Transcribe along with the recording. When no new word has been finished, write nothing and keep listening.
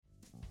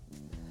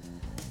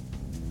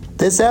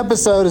This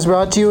episode is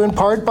brought to you in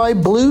part by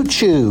Blue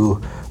Chew.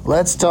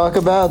 Let's talk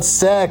about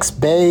sex,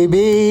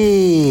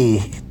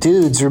 baby.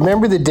 Dudes,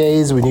 remember the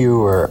days when you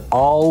were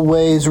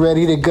always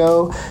ready to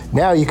go?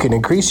 Now you can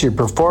increase your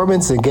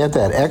performance and get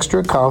that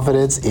extra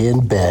confidence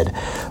in bed.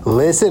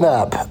 Listen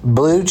up,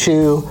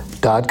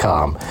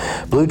 BlueChew.com.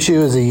 Blue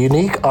Chew is a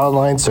unique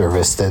online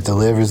service that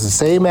delivers the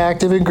same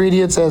active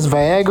ingredients as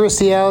Viagra,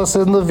 Cialis,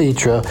 and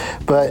Levitra,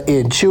 but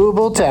in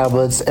chewable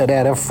tablets and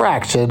at a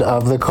fraction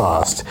of the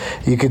cost.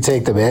 You can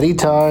take them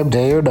anytime,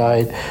 day or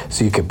night,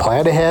 so you can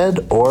plan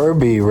ahead or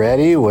be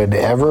ready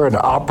whenever an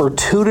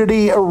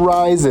opportunity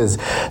arises.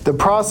 The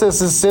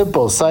process is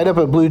simple. Sign up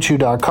at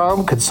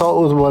BlueChew.com,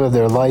 consult with one of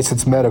their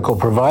licensed medical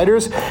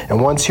providers, and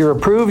once you're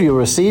approved, you'll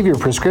receive your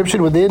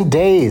prescription within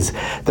days.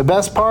 The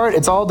best part,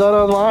 it's all done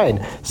online,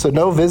 so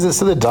no visits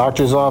to the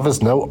doctor's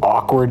office, no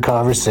awkward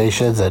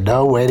conversations, and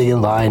no waiting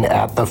in line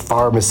at the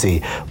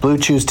pharmacy. Blue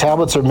Chew's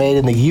tablets are made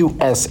in the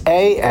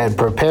USA and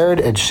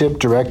prepared and shipped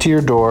direct to your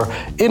door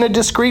in a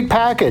discreet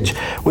package.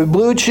 With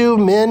Blue Chew,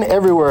 men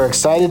everywhere are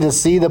excited to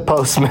see the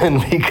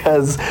postman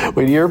because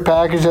when your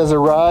package has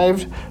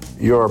arrived,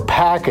 your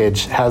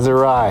package has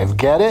arrived.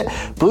 Get it?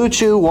 Blue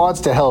Chew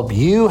wants to help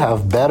you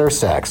have better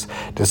sex.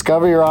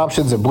 Discover your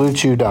options at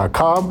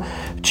BlueChew.com.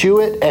 Chew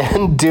it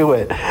and do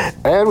it.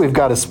 And we've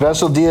got a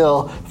special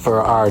deal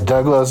for our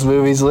Douglas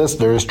Movies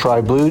listeners.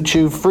 Try Blue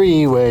Chew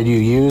free when you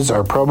use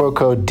our promo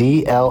code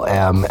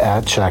DLM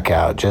at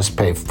checkout. Just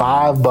pay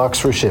 $5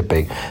 for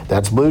shipping.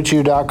 That's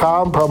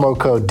BlueChew.com, promo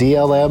code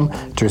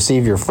DLM to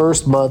receive your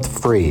first month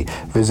free.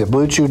 Visit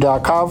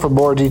BlueChew.com for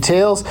more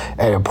details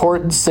and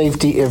important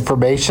safety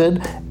information.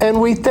 And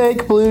we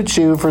thank Blue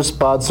Chew for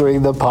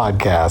sponsoring the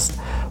podcast.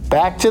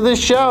 Back to the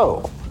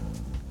show.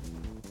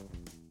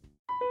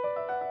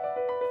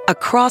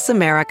 Across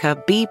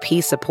America,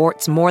 BP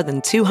supports more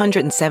than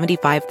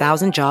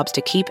 275,000 jobs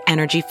to keep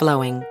energy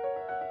flowing.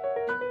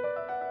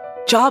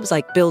 Jobs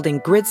like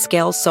building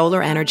grid-scale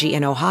solar energy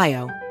in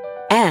Ohio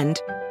and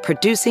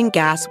producing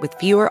gas with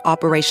fewer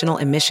operational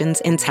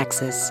emissions in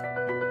Texas.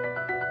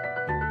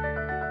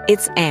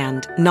 It's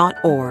and, not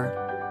or.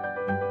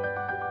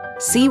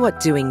 See what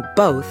doing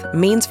both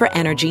means for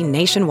energy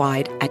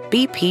nationwide at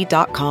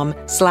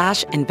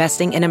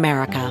bp.com/investing in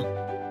America.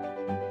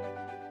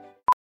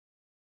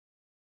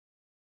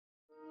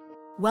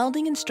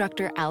 Welding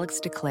instructor Alex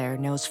DeClaire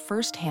knows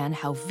firsthand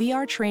how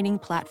VR training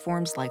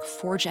platforms like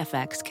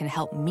ForgeFX can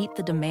help meet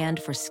the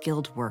demand for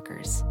skilled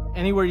workers.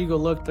 Anywhere you go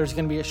look, there's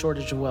going to be a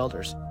shortage of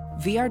welders.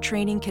 VR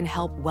training can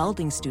help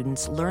welding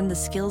students learn the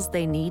skills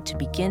they need to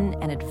begin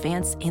and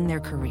advance in their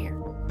career.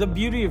 The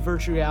beauty of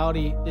virtual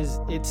reality is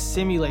it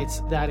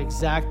simulates that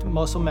exact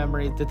muscle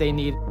memory that they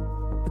need.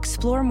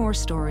 Explore more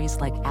stories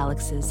like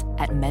Alex's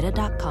at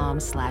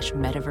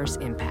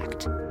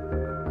meta.com/metaverseimpact.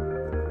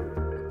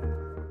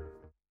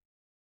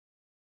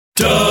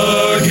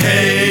 Doug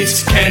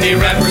hates candy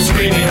wrappers,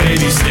 screaming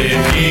baby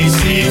sticky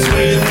seeds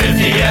with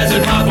 50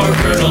 acid popcorn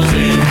kernels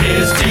in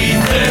his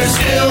teeth. There's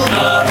still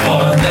not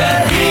one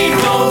that he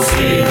won't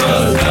see,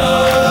 'cause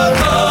Doug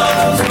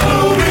loves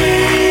movies.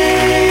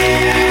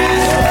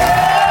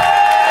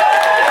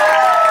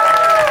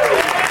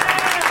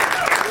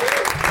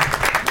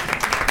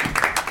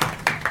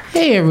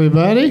 Hey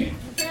everybody.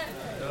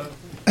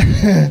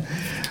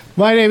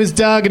 My name is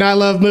Doug, and I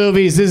love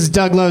movies. This is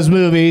Doug Loves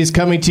Movies,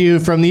 coming to you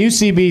from the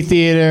UCB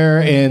Theater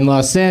in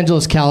Los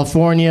Angeles,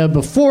 California,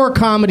 before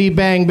Comedy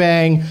Bang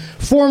Bang,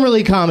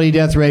 formerly Comedy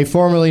Death Ray,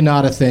 formerly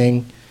not a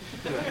thing.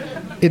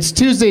 It's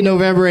Tuesday,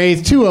 November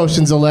 8th, 2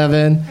 Oceans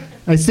 11.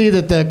 I see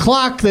that the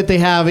clock that they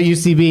have at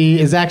UCB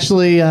is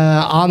actually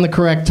on the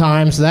correct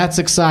time, so that's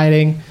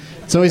exciting.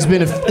 It's always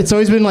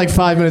been like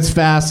 5 minutes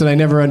fast, and I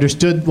never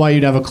understood why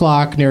you'd have a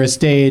clock near a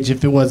stage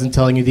if it wasn't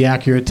telling you the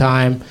accurate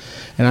time.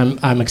 And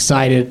I'm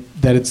excited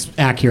that it's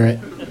accurate.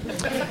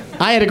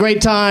 I had a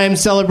great time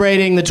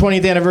celebrating the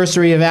 20th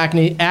anniversary of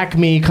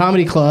Acme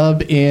Comedy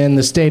Club in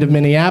the state of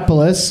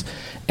Minneapolis.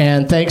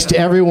 And thanks to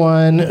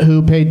everyone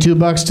who paid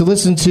 $2 to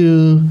listen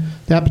to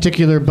that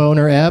particular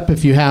boner ep,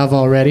 if you have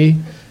already.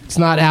 It's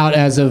not out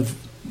as of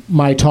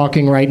my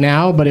talking right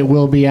now, but it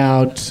will be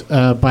out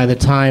by the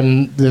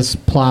time this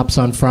plops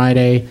on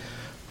Friday,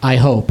 I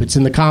hope. It's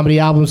in the comedy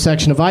album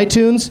section of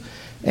iTunes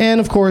and,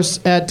 of course,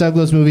 at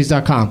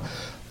douglasmovies.com.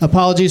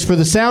 Apologies for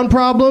the sound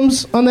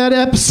problems on that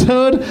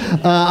episode.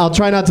 I'll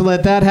try not to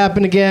let that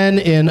happen again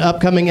in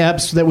upcoming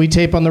eps that we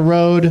tape on the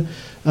road.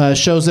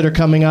 Shows that are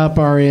coming up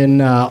are in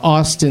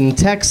Austin,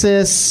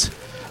 Texas,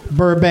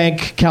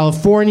 Burbank,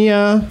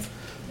 California,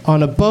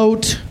 on a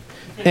boat,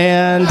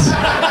 and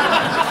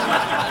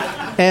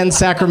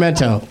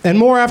Sacramento. And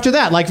more after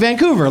that, like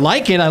Vancouver.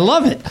 Like it, I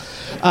love it.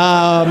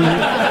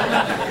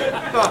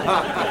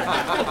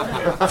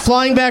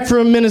 Flying back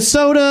from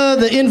Minnesota,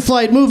 the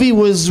in-flight movie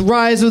was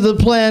Rise of the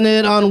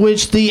Planet, on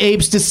which the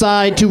apes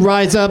decide to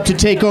rise up to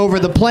take over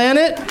the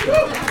planet.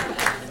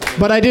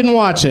 But I didn't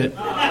watch it.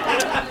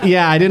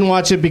 Yeah, I didn't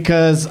watch it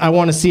because I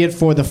want to see it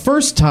for the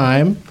first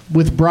time,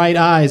 with bright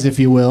eyes, if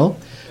you will,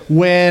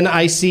 when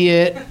I see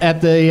it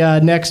at the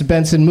next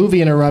Benson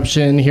Movie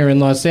Interruption here in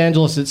Los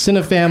Angeles at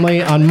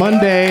Cinefamily on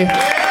Monday,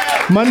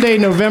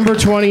 November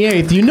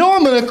 28th. You know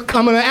I'm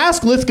gonna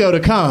ask Lithgow to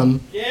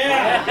come.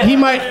 Yeah.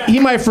 He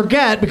might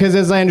forget because,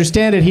 as I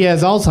understand it, he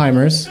has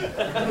Alzheimer's.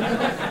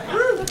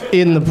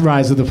 In the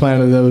Rise of the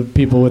Planet of the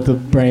People with the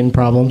Brain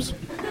Problems.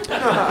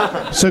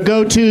 So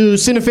go to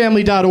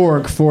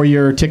cinefamily.org for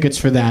your tickets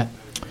for that.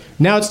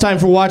 Now it's time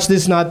for Watch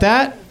This, Not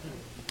That,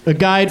 a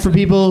guide for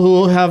people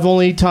who have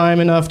only time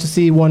enough to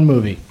see one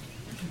movie.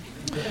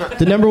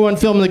 The number one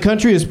film in the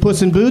country is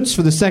Puss in Boots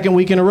for the second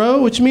week in a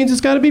row, which means it's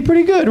got to be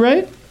pretty good,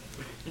 right?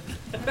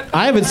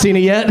 I haven't seen it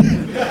yet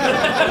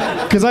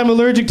because I'm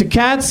allergic to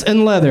cats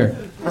and leather.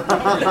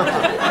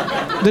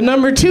 The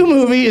number 2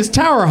 movie is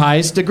Tower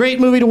Heist, a great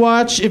movie to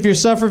watch if you're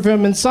suffering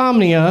from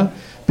insomnia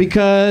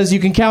because you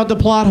can count the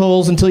plot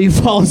holes until you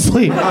fall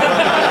asleep.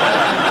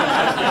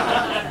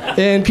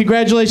 And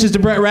congratulations to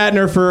Brett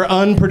Ratner for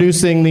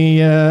unproducing the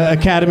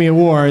Academy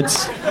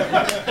Awards.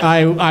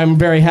 I'm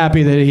very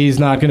happy that he's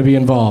not going to be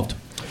involved.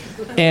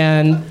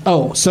 And,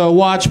 so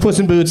watch Puss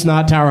in Boots,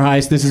 not Tower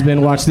Heist. This has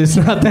been Watch This,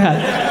 Not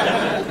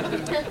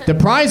That. The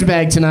prize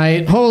bag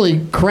tonight,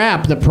 holy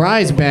crap, the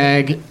prize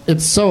bag.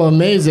 It's so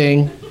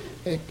amazing.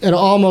 It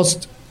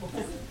almost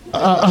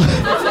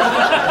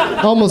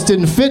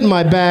didn't fit in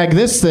my bag,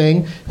 this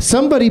thing.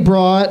 Somebody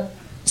brought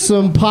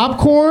some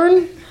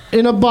popcorn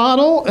in a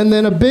bottle and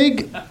then a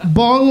big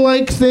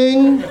bong-like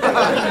thing.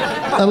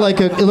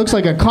 It looks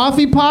like a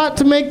coffee pot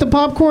to make the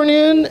popcorn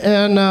in.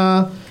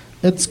 And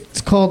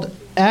it's called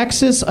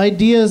Axis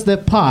Ideas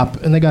That Pop.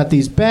 And they got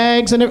these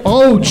bags and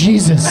oh,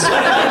 Jesus.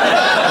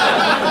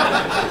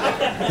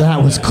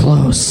 That was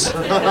close.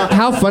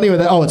 How funny was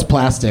that? Oh, it's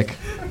plastic.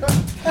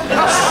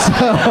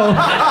 So,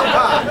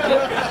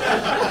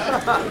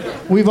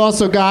 we've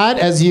also got,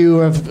 as you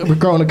have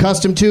grown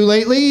accustomed to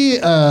lately,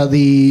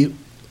 the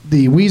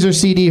Weezer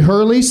CD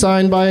Hurley,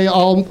 signed by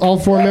all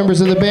 4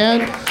 members of the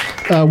band,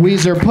 a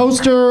Weezer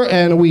poster,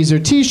 and a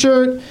Weezer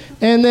T-shirt.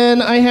 And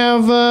then I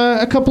have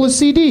a couple of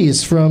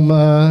CDs from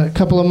a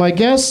couple of my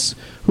guests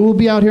who will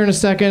be out here in a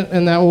second,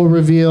 and that will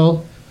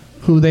reveal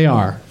who they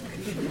are.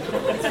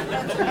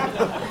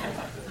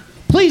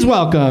 Please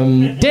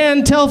welcome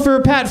Dan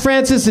Telfer, Pat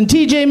Francis, and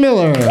TJ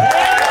Miller.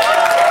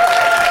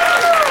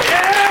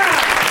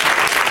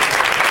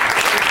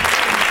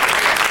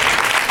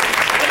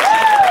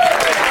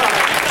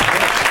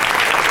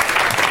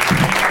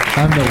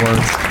 I'm the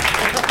worst.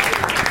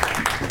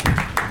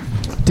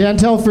 Dan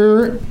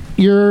Telfer,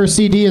 your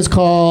CD is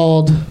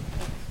called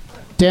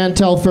Dan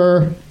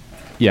Telfer.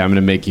 Yeah, I'm going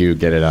to make you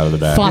get it out of the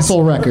bag.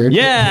 Fossil Record.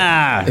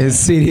 Yeah! His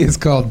CD is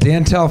called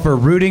Dan Telfer,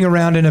 Rooting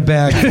Around in a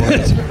Bag.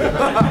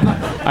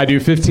 I do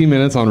 15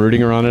 minutes on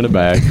rooting around in a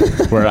bag,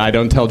 where I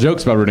don't tell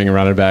jokes about rooting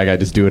around in a bag. I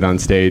just do it on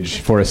stage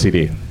for a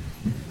CD.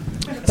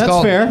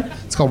 That's fair.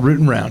 It's called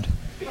Rootin' Round.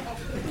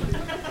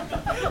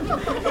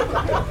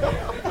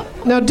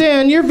 Now,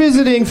 Dan, you're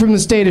visiting from the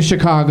state of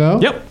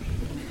Chicago. Yep.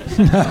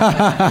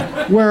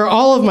 Where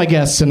all of my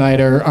guests tonight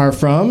are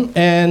from.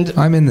 And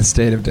I'm in the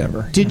state of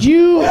Denver. Did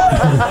you...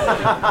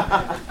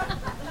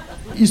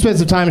 You spent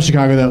some time in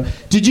Chicago, though.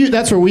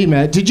 That's where we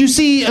met. Did you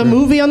see a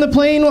movie on the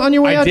plane on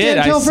your way out? I did.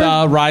 Dan Telfer? I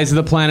saw Rise of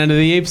the Planet of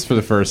the Apes for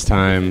the first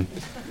time.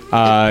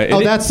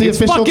 That's the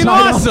official fucking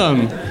title?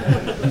 Awesome.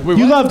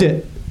 You loved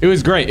it. It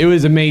was great. It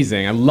was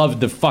amazing. I loved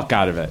the fuck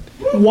out of it.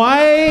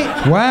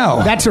 Why?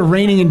 Wow. That's a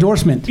reigning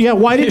endorsement. Yeah,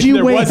 why did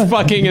you wait? There was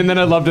fucking, and then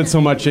I loved it so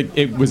much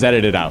it was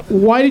edited out.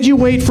 Why did you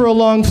wait for a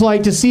long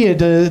flight to see it?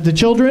 The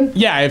children?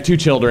 Yeah, I have 2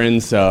 children,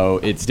 so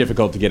it's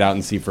difficult to get out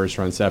and see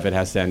first-run stuff. It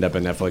has to end up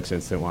in Netflix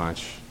Instant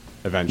Watch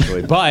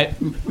eventually. But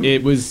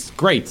it was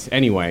great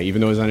anyway,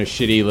 even though it was on a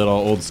shitty little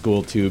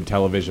old-school tube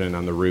television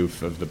on the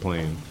roof of the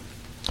plane.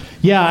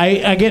 Yeah,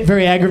 I get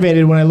very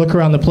aggravated when I look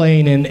around the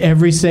plane and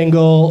every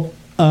single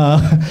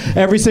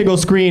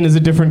screen is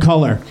a different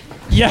color.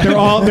 Yeah,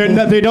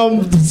 they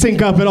don't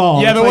sync up at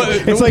all. Yeah,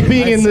 it's like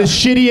being in the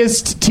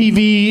shittiest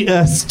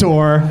TV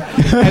store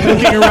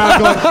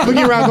and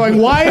looking around, going,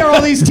 why are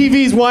all these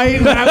TVs white?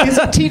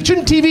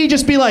 Shouldn't TV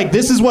just be like,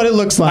 this is what it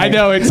looks like? I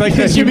know, it's like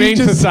the Humane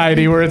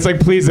Society where it's like,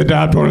 please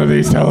adopt one of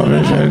these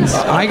televisions.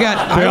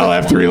 They all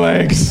have 3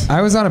 legs. I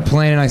was on a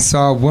plane and I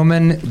saw a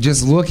woman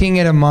just looking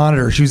at a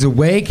monitor. She was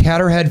awake, had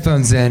her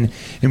headphones in,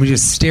 and was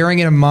just staring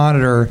at a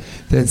monitor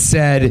that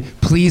said,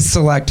 please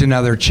select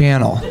another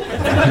channel.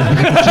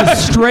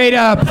 Just straight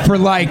up for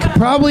like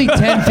probably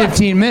 10,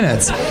 15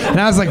 minutes.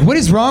 And I was like, what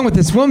is wrong with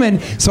this woman?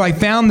 So I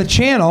found the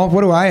channel.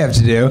 What do I have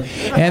to do?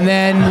 And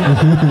then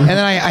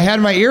I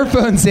had my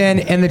earphones in,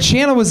 and the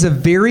channel was a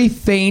very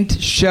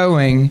faint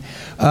showing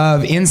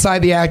of Inside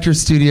the Actors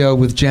Studio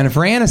with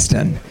Jennifer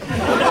Aniston.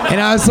 And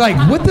I was like,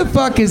 what the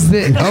fuck is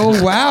this?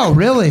 Oh, wow,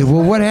 really?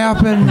 Well, what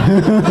happened?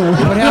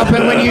 What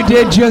happened when you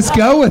did just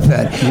go with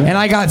it? And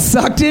I got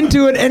sucked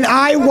into it, and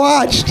I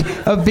watched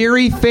a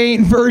very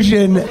faint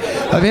version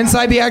of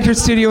Inside the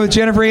Actors Studio with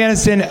Jennifer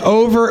Aniston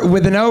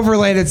with an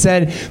overlay that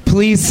said,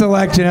 please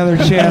select another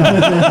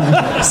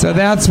channel. So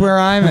that's where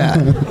I'm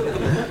at.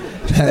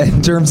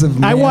 in terms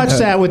of. I watched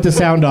that with the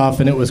sound off,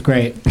 and it was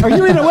great. Are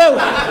you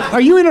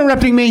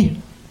interrupting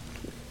me?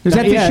 Is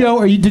that the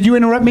show? Did you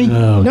interrupt me?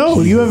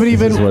 No, you haven't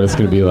even. This is what it's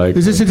going to be like.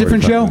 Is this a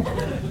different show?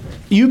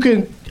 You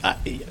can.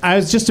 I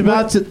was just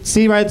about to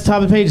see right at the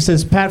top of the page. It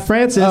says Pat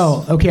Francis.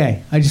 Oh,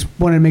 okay. I just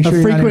wanted to make sure.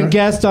 A frequent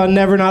guest on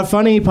Never Not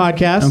Funny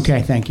podcast.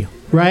 Okay, thank you.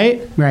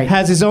 Right?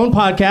 Has his own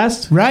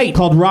podcast. Right.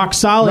 Called Rock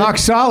Solid. Rock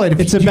Solid.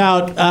 It's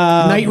about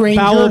Night Ranger.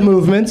 bowel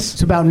movements.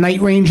 It's about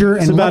Night Ranger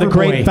and it's about a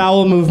great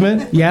bowel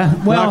movement. Yeah.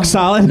 Well, Rock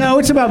Solid. No,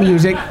 it's about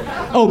music.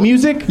 Oh,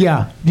 music?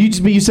 Yeah.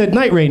 You said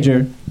Night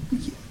Ranger.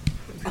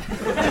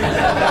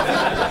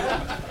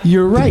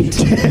 You're right.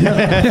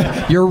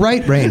 You're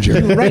right, Ranger.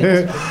 You're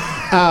right.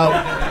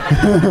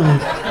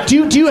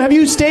 Have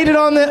you stated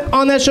on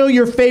that show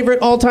your favorite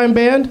all-time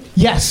band?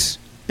 Yes.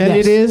 And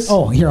yes. it is?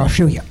 Oh, here, I'll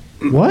show you.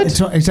 What?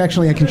 It's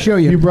actually, I can show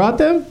you. You brought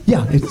them?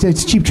 Yeah,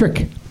 it's Cheap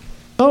Trick.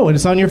 Oh, and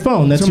it's on your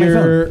phone. That's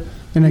your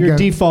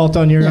default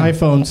on your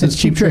iPhone says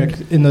Cheap Trick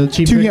in the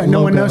Cheap Trick young. logo.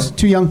 No one knows.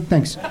 Too young.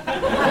 Thanks.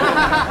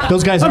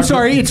 Those guys. I'm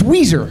sorry. It's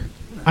Weezer.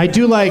 I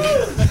do like.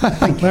 All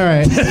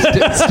right.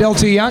 Still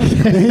too young.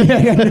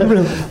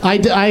 I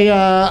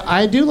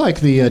do like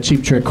the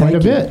Cheap Trick quite a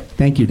bit.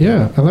 Thank you.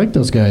 Yeah, I like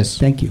those guys.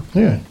 Thank you.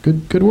 Yeah,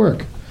 good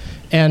work.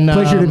 And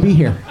pleasure to be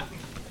here.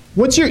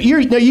 What's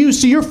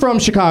you're from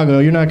Chicago?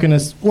 You're not going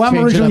to. Well, I'm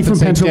originally from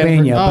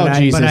Pennsylvania,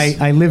 but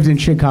I lived in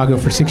Chicago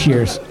for 6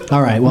 years.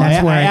 All right. Well,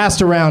 I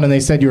asked around, and they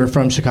said you were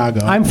from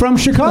Chicago. I'm from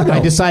Chicago. I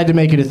decided to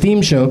make it a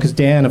theme show because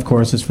Dan, of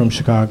course, is from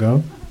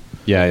Chicago.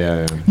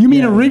 Yeah. You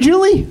mean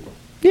originally?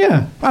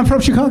 Yeah, I'm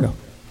from Chicago.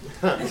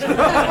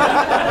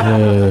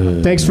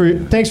 Thanks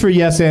for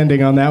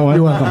yes-ending on that one.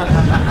 You're welcome.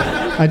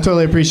 I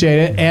totally appreciate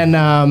it. And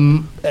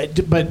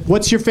but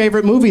what's your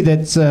favorite movie?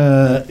 That's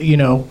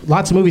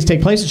lots of movies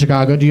take place in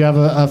Chicago. Do you have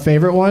a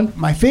favorite one?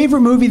 My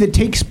favorite movie that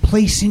takes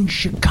place in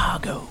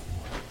Chicago.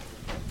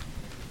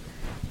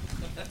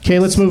 Okay,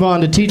 let's move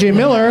on to TJ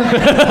Miller.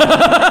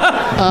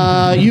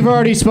 You've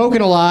already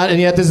spoken a lot, and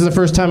yet this is the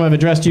first time I've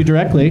addressed you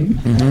directly.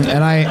 Mm-hmm.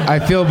 And I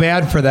feel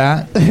bad for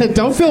that.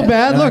 Don't feel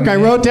bad. Look, I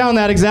wrote down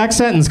that exact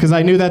sentence because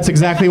I knew that's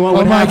exactly what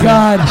would happen. Oh,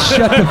 my God.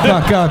 Shut the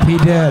fuck up. He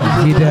did.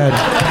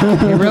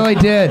 He really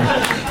did.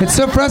 It's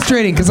so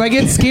frustrating because I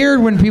get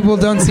scared when people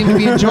don't seem to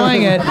be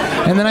enjoying it,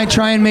 and then I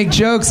try and make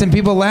jokes, and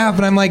people laugh,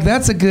 and I'm like,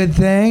 that's a good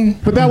thing.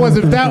 But that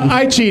wasn't that.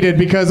 I cheated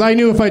because I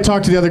knew if I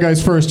talked to the other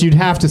guys first, you'd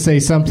have to say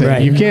something.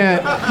 Right. You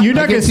can't. You're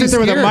not going to sit there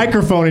with a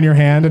microphone in your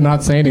hand and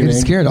not say anything. I'm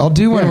scared. I'll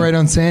do one where I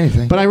don't say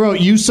anything. But I wrote,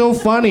 "You so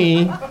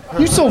funny.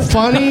 You so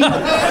funny."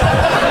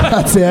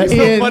 That's it.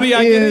 So funny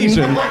I get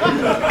Asian.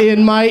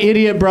 In My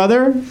Idiot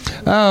Brother.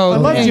 Oh, I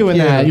loved you in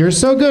that. You're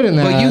so good in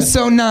that. Well, you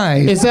so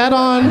nice. Is that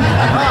on?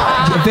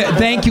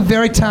 Thank you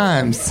very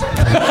times.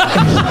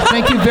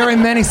 Thank you very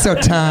many so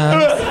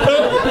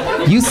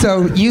times. You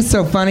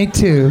so funny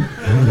too.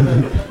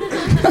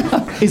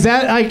 Is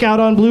that like out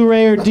on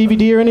Blu-ray or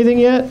DVD or anything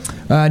yet?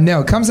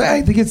 No, it comes out,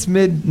 I think it's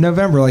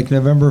mid-November, like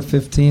November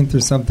 15th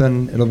or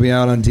something. It'll be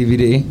out on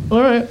DVD.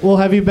 All right, we'll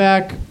have you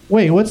back.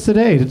 Wait, what's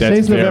today?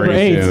 Today's November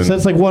 8th, so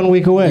that's like 1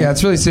 week away. Yeah,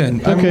 it's really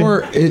soon. Okay.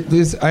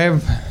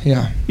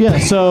 Yeah,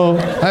 so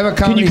I have a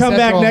Comedy can you come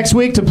Central, back next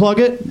week to plug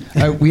it?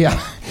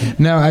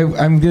 No,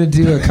 I'm going to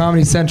do a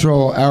Comedy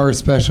Central hour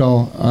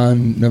special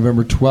on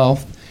November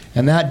 12th,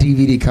 and that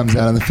DVD comes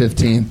out on the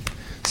 15th.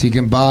 So you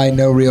can buy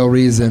No Real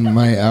Reason,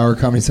 our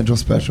Comedy Central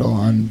special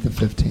on the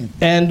 15th.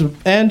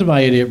 And My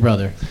Idiot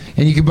Brother.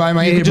 And you can buy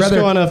My Idiot Brother.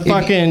 You can just go on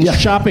a fucking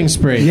shopping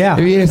spree. Yeah.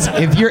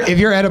 If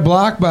you're at a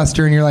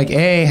Blockbuster and you're like,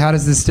 A, how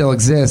does this still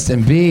exist?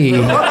 And B,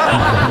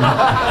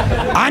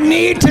 I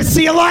need to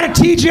see a lot of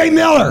TJ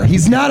Miller.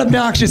 He's not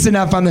obnoxious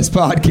enough on this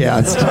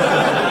podcast.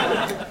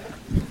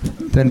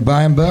 Then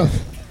buy them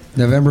both.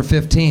 November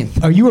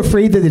 15th. Are you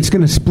afraid that it's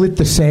going to split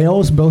the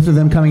sales, both of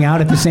them coming out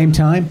at the same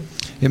time?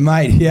 It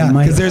might, yeah.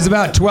 Because there's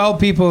about 12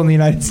 people in the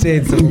United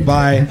States that will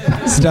buy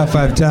stuff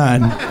I've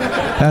done.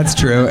 That's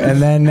true.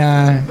 And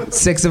then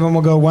 6 of them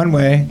will go one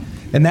way.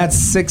 And that's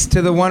 6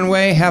 to the one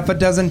way, half a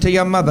dozen to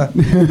your mother.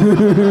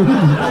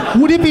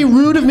 Would it be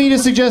rude of me to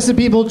suggest that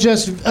people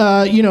just, tape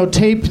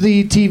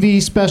the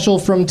TV special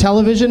from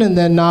television and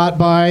then not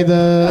buy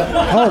the...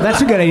 Oh,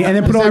 that's a good idea. And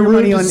then put all your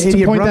money on Idiot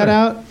to point Brother. that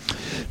out?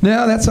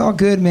 No, that's all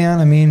good, man.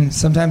 I mean,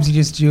 sometimes you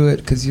just do it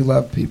because you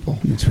love people.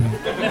 That's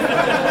right.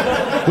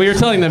 Well, you're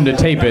telling them to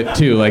tape it,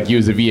 too, like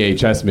use a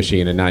VHS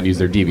machine and not use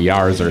their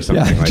DVRs or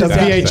something like just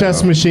that.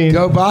 VHS machine.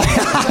 Go buy.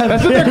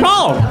 That's what they're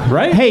called,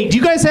 right? Hey, do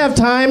you guys have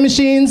time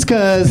machines?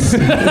 Because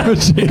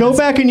go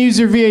back and use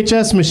your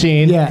VHS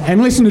machine. Yeah,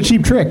 and listen to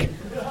Cheap Trick.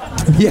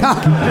 Yeah.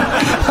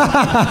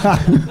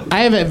 I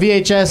have a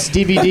VHS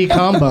DVD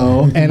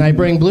combo, and I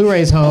bring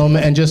Blu-rays home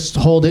and just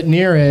hold it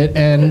near it,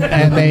 and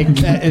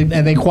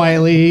they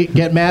quietly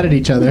get mad at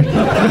each other.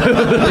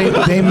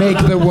 They make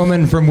the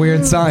woman from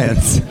Weird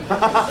Science.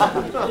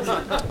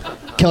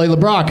 Kelly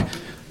LeBrock.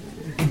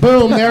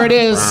 Boom, there it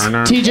is.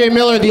 TJ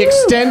Miller, the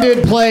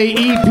extended play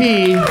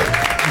EP.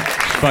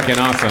 fucking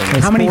awesome.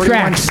 How many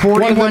tracks?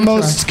 One of the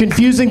most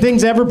confusing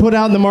things ever put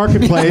out in the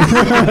marketplace.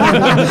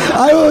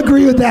 I will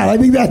agree with that. I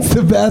think that's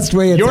the best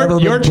way it's ever been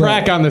Your put.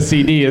 track on the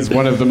CD is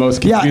one of the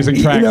most confusing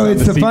tracks you know, on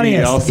it's the the CD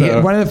funniest.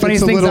 also. One of the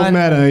funniest things little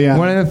meta, yeah.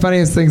 One of the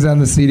funniest things on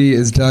the CD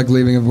is Doug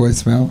leaving a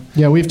voicemail.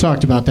 Yeah, we've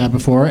talked about that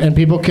before, and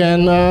people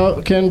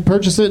can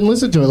purchase it and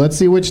listen to it. Let's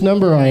see which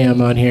number I am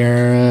on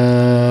here.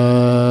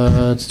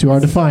 It's too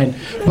hard to find,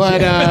 but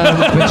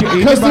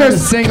because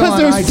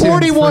there's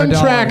 41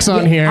 tracks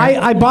on here.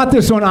 I bought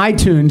this on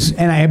iTunes,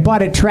 and I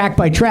bought it track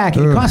by track,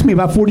 and it cost me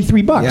about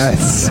 $43.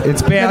 Yes,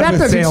 it's bad. Now, that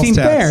with doesn't sales seem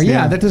tax. fair.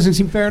 Yeah, that doesn't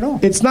seem fair at all.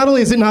 It's not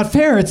only is it not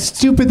fair, it's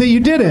stupid that you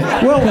did it.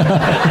 Well,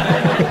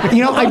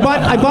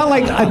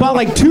 I bought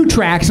like 2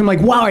 tracks. I'm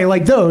like, wow, I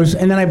like those,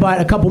 and then I bought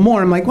a couple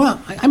more. I'm like,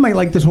 well, I might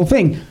like this whole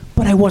thing,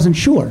 but I wasn't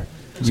sure.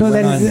 So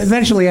then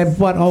eventually I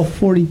bought all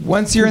 40.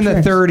 Once you're in the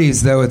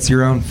 30s, though, it's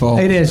your own fault.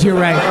 It is. You're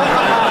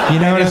right. You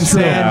know what I'm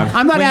saying? Yeah.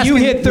 I'm not when asking.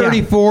 you hit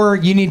 34,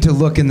 you need to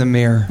look in the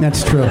mirror.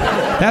 That's true.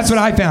 That's what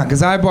I found,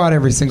 because I bought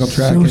every single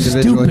track So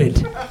individually.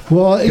 stupid.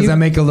 Well, Because I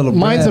make a little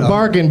mine's bread a off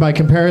bargain by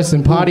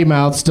comparison. Potty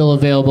Mouth still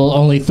available,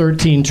 only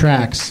 13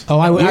 tracks. Oh,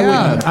 I wouldn't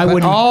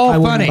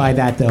funny. buy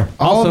that though.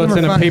 All Also, of it's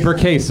them in are a funny. paper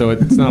case, so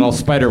it's not all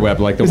spiderweb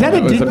like the Is one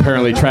that that a was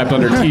apparently trapped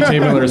under T.J.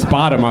 Miller's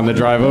bottom on the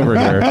drive over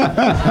here.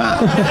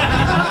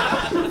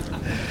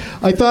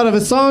 I thought of a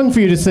song for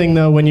you to sing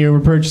though when you were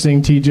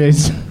purchasing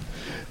TJ's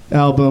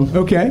album.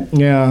 Okay.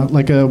 Yeah,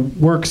 like a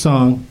work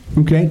song.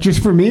 Okay.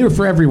 Just for me or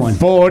for everyone?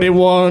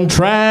 41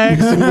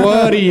 tracks, and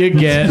what do you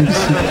get?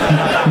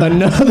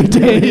 Another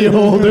day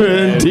older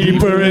and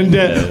deeper in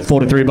debt.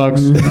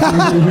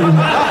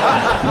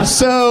 $43.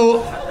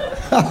 So,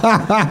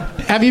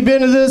 have you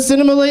been to the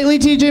cinema lately,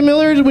 TJ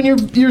Miller? When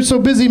you're so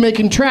busy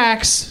making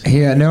tracks,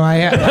 Yeah, no, I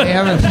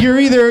haven't. you're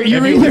either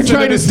listened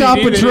trying to to the stop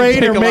CD, a they train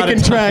take or a lot of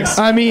making time. tracks.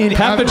 I mean,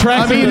 Half the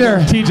tracks I'm either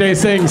TJ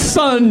saying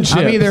sun chips.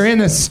 I'm either in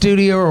the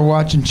studio or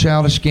watching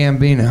Childish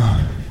Gambino.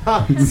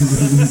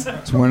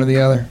 It's one or the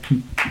other.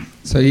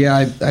 So yeah,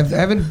 I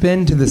haven't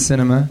been to the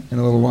cinema in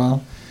a little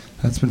while.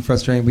 That's been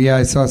frustrating. But yeah,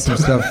 I saw some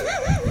stuff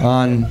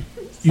on.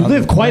 You on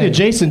live the quite plane.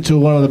 adjacent to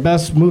one of the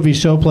best movie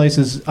show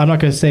places. I'm not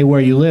going to say where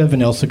you live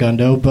in El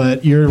Segundo,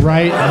 but you're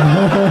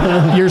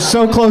right. You're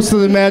so close to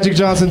the Magic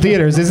Johnson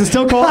Theaters. Is it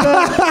still called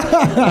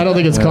that? I don't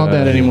think it's called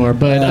that anymore.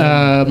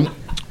 But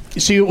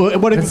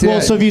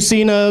so have you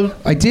seen a?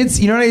 I did.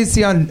 You know what I did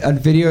see on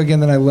video again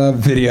that I love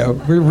video.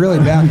 We're really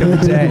back in the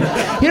day.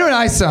 You know what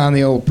I saw on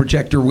the old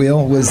projector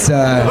wheel was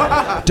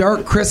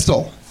Dark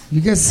Crystal. You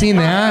guys seen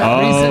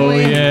that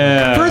recently?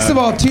 Yeah. First of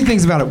all, 2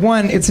 things about it.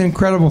 One, it's an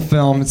incredible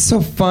film. It's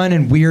so fun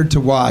and weird to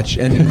watch,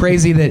 and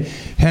crazy that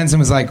Henson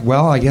was like,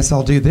 "Well, I guess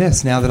I'll do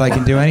this now that I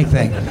can do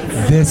anything.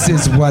 This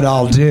is what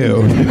I'll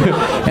do."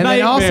 And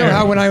then also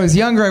how when I was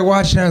younger, I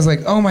watched and I was like,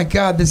 "Oh my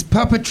God, this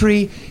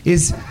puppetry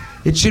is.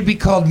 It should be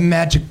called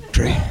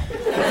magicry."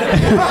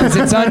 Because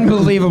it's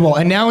unbelievable.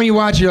 And now when you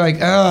watch, you're like,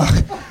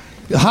 ugh.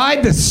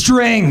 Hide the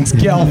strings,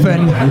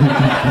 Gelfin.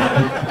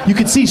 You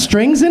could see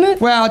strings in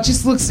it? Well,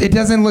 it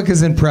doesn't look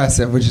as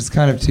impressive, which is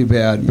kind of too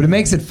bad. But it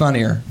makes it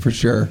funnier, for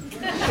sure.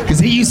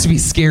 Because it used to be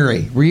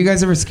scary. Were you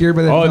guys ever scared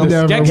by that Oh, film?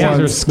 the Never Skeksis are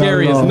once.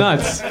 scary Not at as all.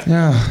 nuts.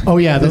 Yeah. Oh,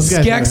 yeah. The Those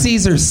guys are-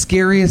 Skeksis are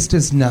scariest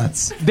as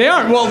nuts. They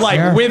aren't, well, like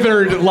Yeah.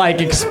 withered, like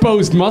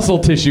exposed muscle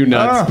tissue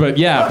nuts, but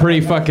yeah,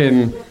 pretty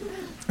fucking,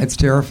 It's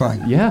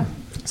terrifying. yeah.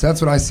 So that's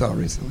what I saw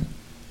recently.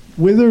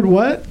 Withered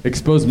what?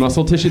 Exposed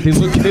muscle tissue. They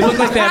look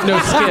like they have no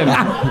skin.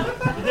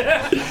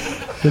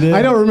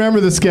 I don't remember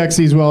the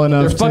Skeksis well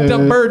enough. They're fucked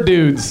up bird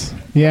dudes.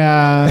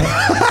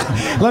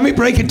 Yeah. Let me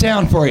break it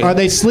down for you. Are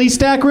they Slee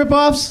Stack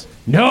ripoffs?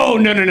 No.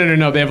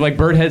 They have like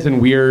bird heads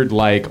and weird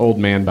like old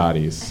man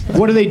bodies.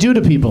 What do they do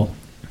to people?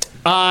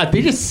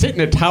 They just sit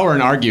in a tower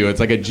and argue. It's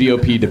like a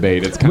GOP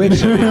debate. It's kind of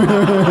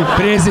shitty.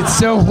 But it's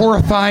so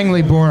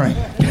horrifyingly boring.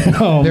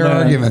 Their man.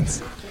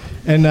 arguments.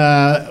 And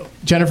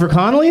Jennifer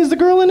Connelly is the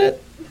girl in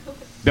it?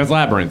 That's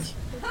Labyrinth.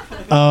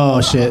 Oh,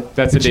 shit.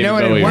 That's a You know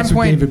David what? Bowie. At one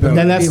point,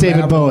 Then that's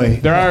David Bowie.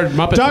 There are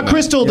Muppets. Dark in that.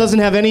 Crystal doesn't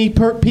have any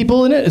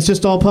people in it? It's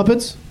just all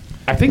puppets?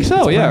 I think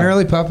so. Yeah.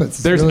 Primarily puppets.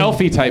 It's There's really-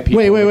 elfie type people.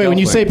 Wait. with When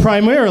you elf say wings.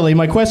 primarily,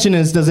 my question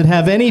is, does it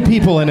have any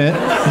people in it?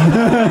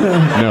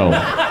 No.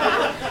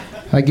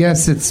 I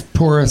guess it's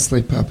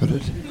porously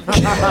puppeted.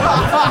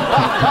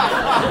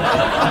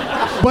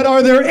 But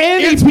are there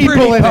any It's people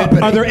pretty in puppety.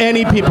 it? Are there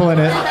any people in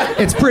it?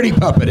 It's pretty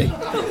puppety.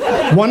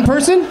 One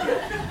person?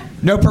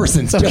 No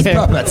persons, just Okay.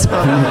 puppets.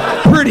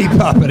 Pretty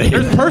puppety.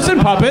 There's person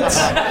puppets.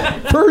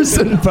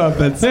 Person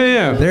puppets.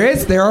 Yeah.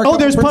 There are. Oh,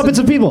 there's puppets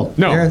of people.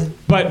 No. There's-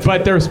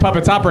 But there's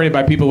puppets operated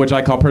by people, which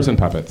I call person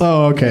puppets.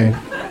 Oh, okay.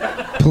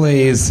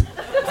 Please.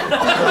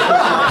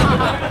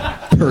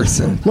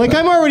 Person. Like,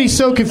 I'm already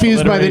so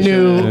confused by the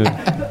new...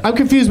 Alliteration. I'm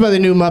confused by the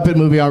new Muppet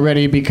movie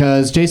already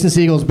because Jason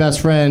Segel's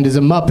best friend is a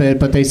Muppet,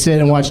 but they sit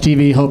and watch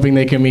TV hoping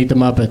they can meet the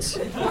Muppets.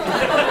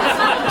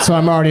 So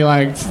I'm already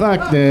like,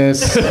 fuck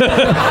this.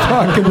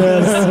 Fuck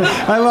this.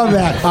 I love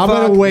that. I'm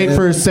going to wait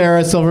for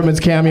Sarah Silverman's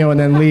cameo and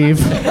then leave.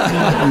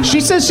 She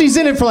says she's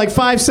in it for like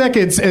 5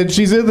 seconds, and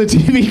she's in the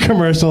TV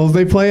commercials.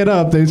 They play it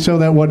up. They show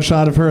that one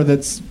shot of her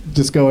that's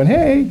just going,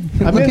 hey,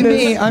 I'm Look in at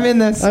this. me. I'm in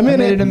this. I'm I in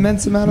made it. an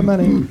immense amount of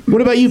money.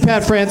 What about you,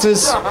 Pat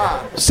Francis?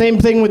 Same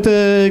thing with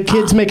the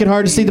kids make it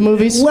hard to see the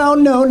movies? Well,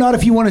 no, not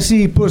if you want to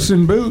see Puss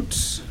in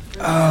Boots.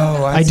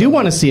 Oh, I do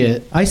want to see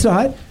it. I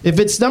saw it. If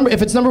it's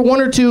number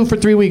 1 or 2 for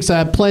 3 weeks,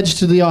 I pledge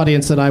to the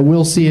audience that I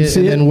will see it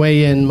and then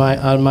weigh in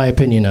on my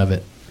opinion of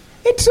it.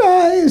 It's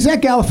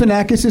Zach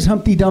Galifianakis is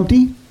Humpty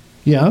Dumpty.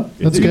 Yeah,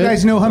 that's Do good. you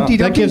guys know Humpty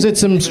Dumpty? That gives it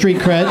some street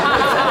cred.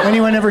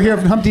 Anyone ever hear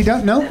of Humpty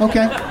Dumpty? No?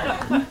 Okay.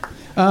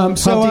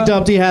 Humpty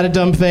Dumpty had a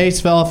dumb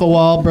face, fell off a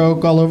wall,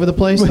 broke all over the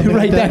place. Right,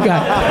 like that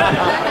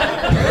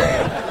guy.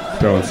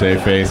 Don't say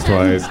face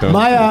twice. Don't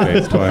say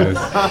face twice.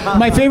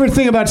 My favorite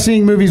thing about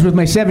seeing movies with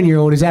my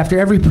 7-year-old is after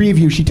every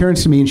preview, she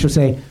turns to me and she'll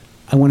say,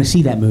 I want to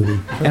see that movie.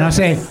 And I'll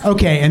say,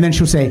 okay. And then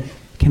she'll say,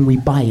 can we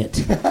buy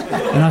it?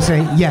 And I'll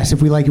say, yes,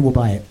 if we like it, we'll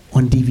buy it.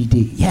 On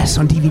DVD. Yes,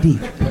 on DVD.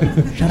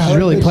 Shut up. She's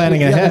really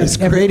planning ahead. It's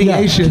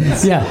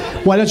gradations. Yeah.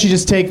 Why don't you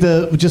just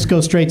go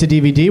straight to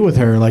DVD with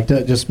her? Like,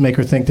 just make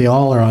her think they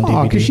all are on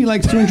DVD. Because she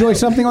likes to enjoy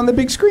something on the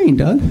big screen,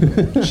 Doug.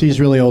 She's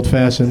really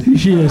old-fashioned.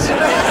 She is.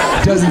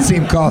 Doesn't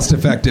seem cost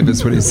effective,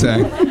 is what he's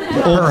saying.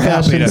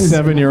 Old-fashioned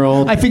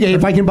 7-year-old. I figure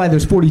if I can buy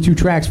those 42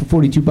 tracks for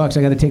 $42,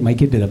 I got to take my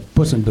kid to the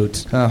Puss in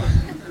Boots.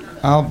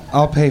 Oh,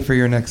 I'll pay for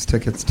your next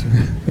tickets to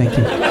Thank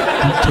you.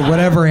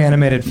 whatever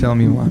animated film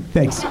you want.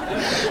 Thanks.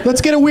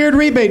 Let's get a weird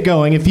rebate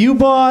going. If you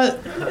bought...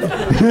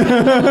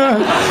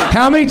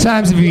 How many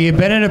times have you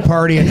been at a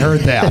party and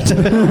heard that?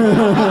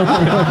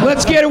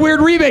 Let's get a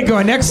weird rebate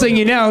going. Next thing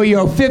you know, you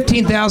owe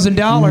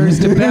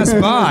 $15,000 to Best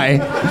Buy.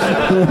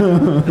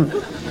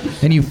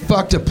 And you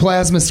fucked a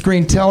plasma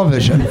screen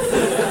television.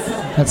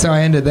 That's how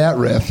I ended that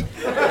riff.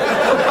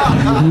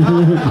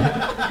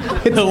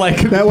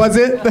 That was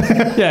it?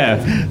 Yeah,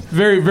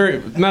 very,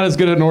 very not as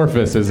good an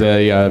orifice as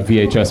a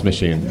VHS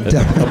machine.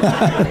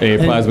 A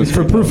plasma.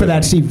 For proof of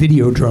that, see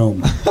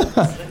Videodrome.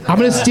 I'm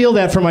going to steal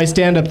that for my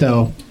stand-up,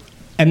 though.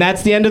 And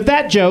that's the end of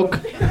that joke.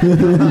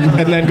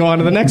 And then go on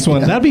to the next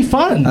one. That'd be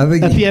fun. I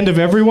think at the end of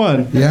every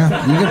one. Yeah,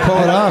 you can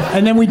pull it off.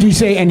 And then we do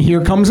say, and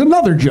here comes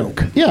another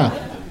joke.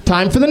 Yeah.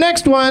 Time for the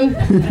next one.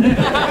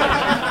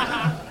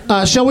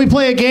 Shall we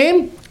play a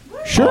game?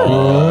 Sure.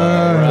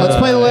 Let's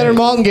play the Leonard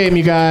Maltin game,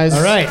 you guys.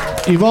 All right.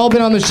 You've all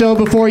been on the show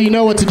before. You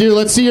know what to do.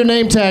 Let's see your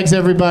name tags,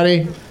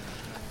 everybody.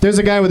 There's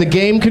a guy with a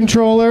game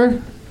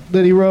controller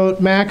that he wrote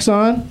Max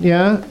on.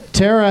 Yeah.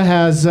 Tara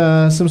has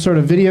some sort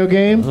of video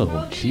game.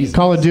 Oh, Jesus.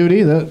 Call of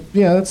Duty.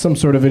 That's some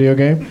sort of video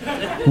game.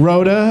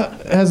 Rhoda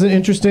has an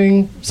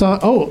interesting song.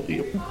 Oh,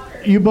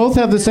 you both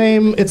have the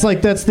same. It's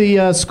like that's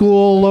the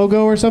school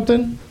logo or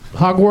something.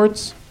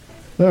 Hogwarts.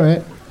 All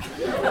right.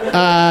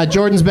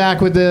 Jordan's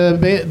back with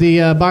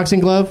the boxing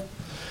glove.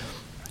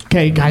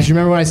 Okay, guys,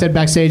 remember when I said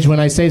backstage, when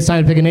I say it's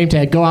time to pick a name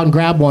tag, go out and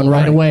grab one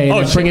right away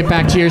and then bring it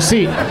back to your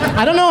seat.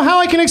 I don't know how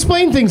I can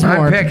explain things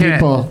more to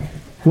people.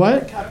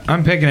 What?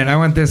 I'm picking it. I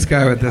want this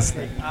guy with this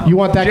thing. You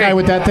want that guy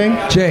with that thing?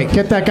 Jake.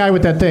 Get that guy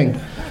with that thing.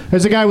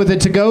 There's a guy with a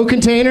to-go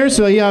container,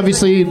 so he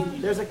obviously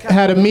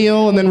had a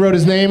meal and then wrote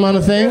his name on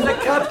a thing. There's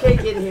a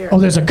cupcake in here. Oh,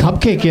 there's a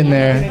cupcake in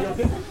there.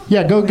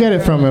 Yeah, go get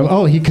it from him.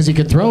 Oh, because he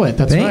could throw it.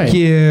 That's right. Thank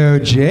you,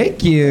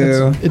 Jake.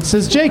 It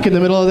says Jake in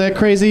the middle of that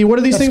crazy. What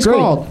are these things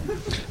called?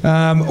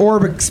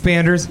 Orb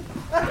expanders.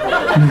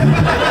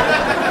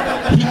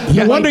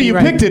 No wonder you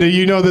picked it, and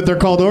you know that they're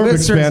called orb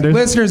expanders.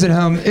 Listeners at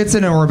home, it's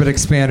an orbit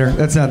expander.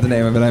 That's not the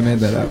name of it. I made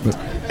that up. But.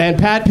 And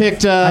Pat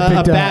picked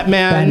a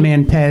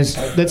Batman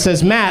Pez that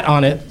says Matt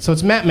on it, so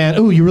it's Matt Man.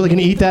 Ooh, you really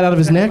gonna eat that out of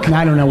his neck?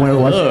 I don't know what it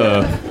was.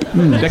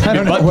 I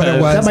don't know what it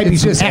was. That might be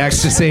it's some just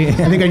X. ecstasy.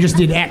 I think I just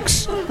did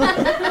X.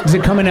 Does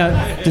it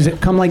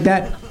come like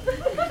that?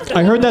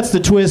 I heard that's the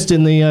twist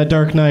in the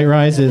Dark Knight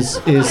Rises.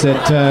 Is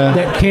that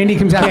That candy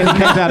comes out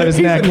of his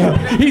neck?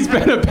 He's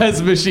been a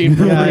Pez machine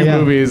for 3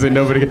 movies and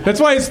nobody. That's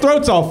why his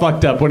throat's all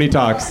fucked up when he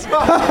talks. He's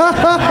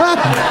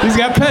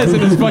got Pez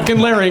in his fucking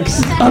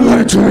larynx. I'm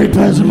gonna carry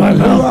Pez in my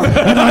mouth,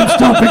 and I'm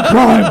stopping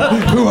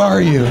crime. Who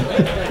are you?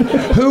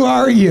 Who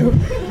are you?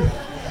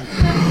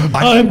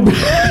 I'm in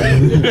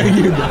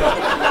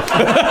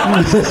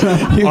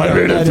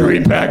a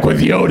 3-pack with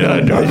Yoda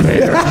and Darth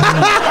Vader.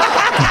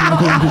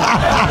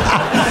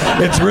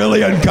 It's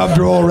really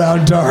uncomfortable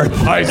around Darth.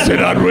 I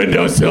sit on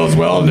windowsills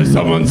well into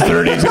someone's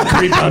 30s and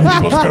creep on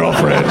people's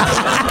girlfriends.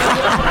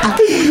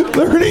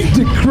 Learning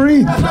to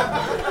creep.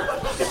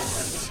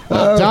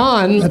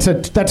 Don.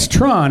 That's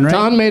Tron, right?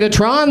 Don made a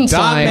Tron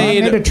sign. Don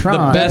made a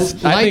Tron. the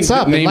best Lights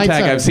up, name lights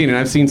tag up. I've seen, and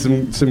I've seen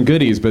some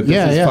goodies, but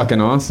this is fucking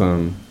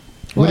awesome.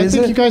 Well, I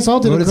think you guys all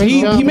did a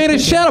great job. He made a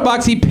shadow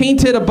box. He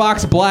painted a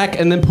box black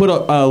and then put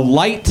a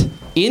light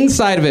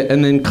inside of it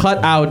and then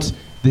cut out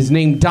his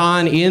name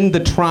Don in the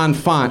Tron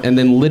font and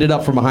then lit it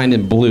up from behind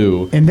in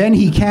blue. And then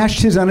he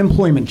cashed his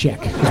unemployment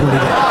check. Is what he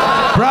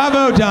did.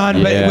 Bravo, Don.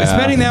 Yeah. But with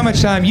spending that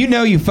much time, you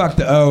know you fucked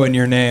the O in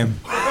your name.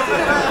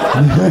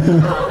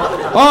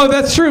 Oh,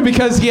 that's true,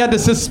 because he had to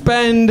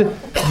suspend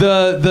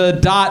the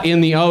dot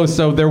in the O,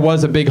 so there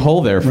was a big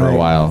hole there for a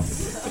while.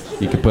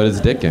 He could put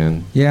his dick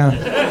in. Yeah.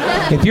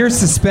 If you're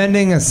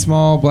suspending a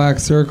small black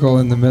circle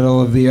in the middle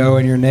of the O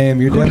in your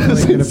name, you're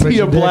definitely going to put See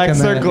your a dick black in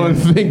that. circle and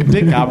think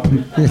dick up.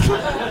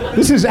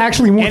 This is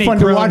actually more Any fun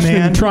to grown watch man.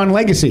 than Tron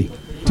Legacy.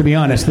 To be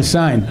honest, the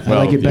sign. I Well,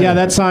 like it better. Yeah,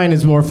 that sign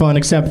is more fun,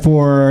 except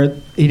for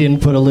he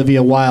didn't put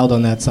Olivia Wilde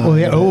on that sign. Oh,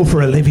 yeah. Oh,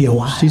 for Olivia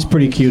Wilde. She's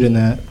pretty cute in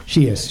that.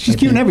 She is. She's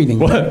cute in everything.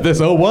 What? This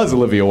O was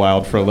Olivia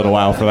Wilde for a little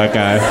while for that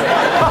guy.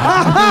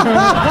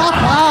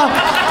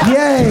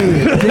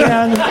 Yay,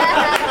 Dan.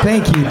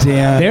 Thank you,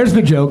 Dan. There's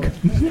the joke.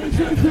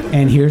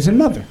 And here's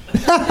another.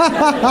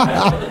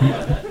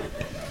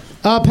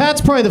 Pat's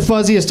probably the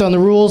fuzziest on the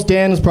rules.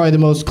 Dan is probably the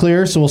most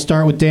clear, so we'll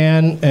start with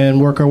Dan and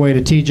work our way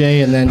to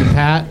TJ and then to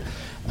Pat.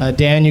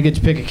 Dan, you get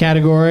to pick a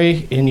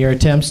category in your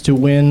attempts to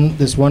win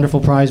this wonderful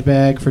prize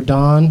bag for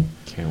Dawn.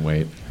 Can't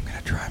wait. I'm going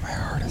to try my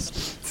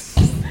hardest.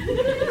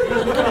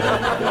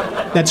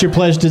 That's your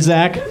pledge to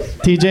Zach.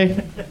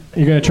 TJ,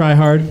 you're going to try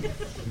hard.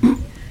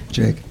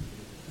 Jake.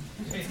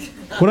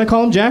 What do I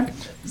call him, Jack?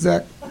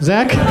 Zach.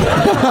 Zach?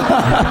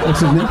 What's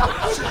his name?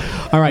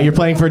 All right, you're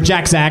playing for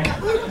Jack Zach.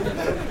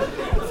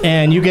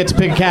 And you get to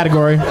pick a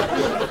category.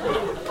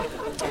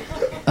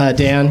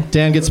 Dan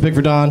gets to pick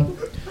for Dawn.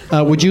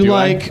 Would you Do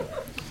like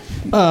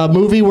a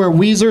movie where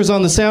Weezer's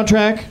on the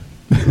soundtrack?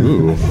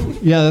 Ooh.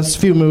 Yeah, that's a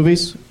few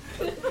movies.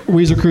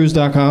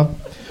 WeezerCruise.com.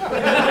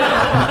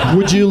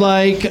 Would you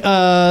like,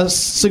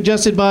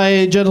 suggested by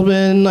a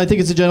gentleman, I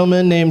think it's a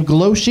gentleman named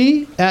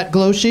Gloshi, at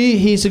Gloshi,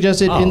 he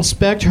suggested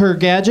Inspect Her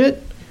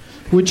Gadget,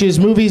 which is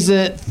movies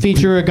that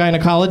feature a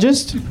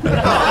gynecologist.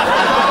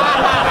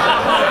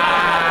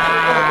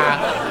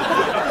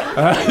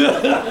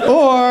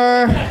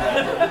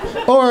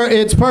 Or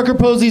it's Parker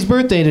Posey's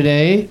birthday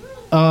today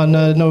on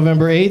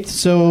November 8th,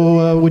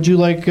 so would you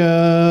like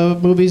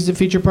movies that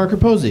feature Parker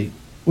Posey?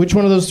 Which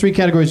one of those three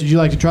categories would you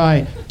like to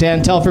try?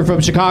 Dan Telfer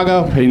from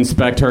Chicago.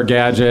 Inspect Her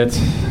Gadget.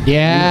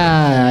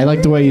 Yeah, I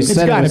like the way you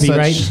said it. gotta with be, such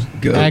right?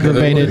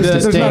 aggravated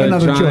There's not disdain.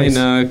 another choice.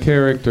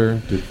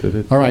 Character.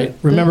 All right,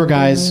 remember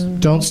guys,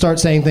 don't start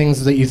saying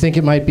things that you think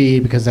it might be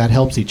because that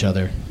helps each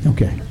other.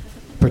 Okay.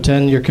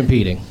 Pretend you're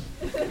competing.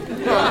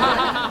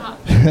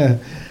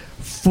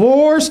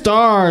 4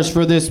 stars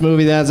for this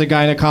movie that has a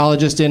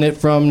gynecologist in it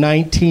from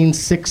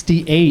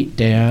 1968,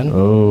 Dan.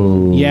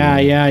 Oh.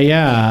 Yeah.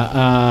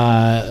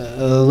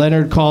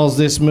 Leonard calls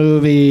this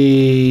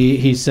movie,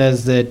 he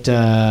says that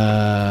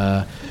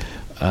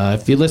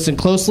if you listen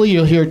closely,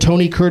 you'll hear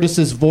Tony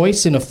Curtis's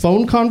voice in a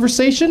phone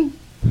conversation.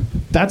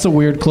 That's a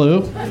weird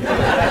clue.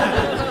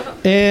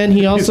 And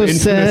he also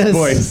His infamous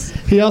voice.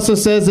 he also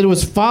says that it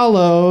was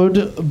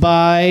followed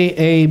by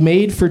a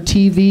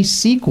made-for-TV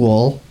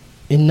sequel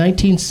in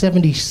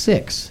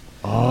 1976.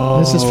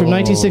 This is from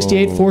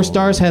 1968. 4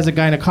 stars, has a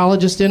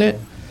gynecologist in it.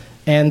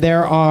 And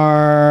there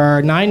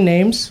are 9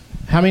 names.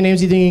 How many names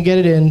do you think you can get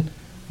it in?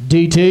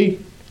 DT?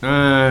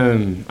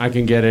 I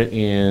can get it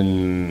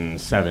in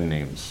 7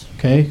 names.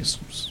 Okay,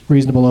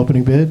 reasonable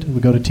opening bid. We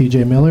go to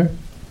TJ Miller.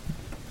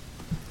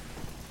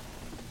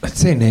 I'd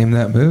say name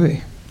that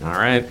movie. All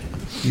right.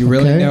 You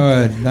really Okay.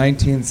 know a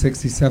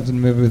 1960-something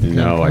movie with a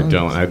No, I gynecologist?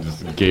 don't. I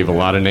just gave a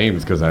lot of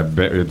names because I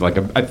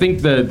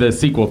think the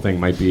sequel thing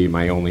might be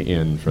my only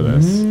in for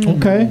this.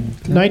 Okay.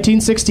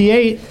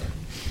 1968,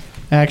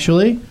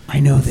 actually. I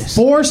know this.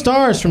 4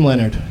 stars from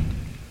Leonard.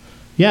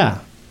 Yeah.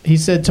 He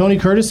said Tony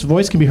Curtis'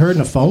 voice can be heard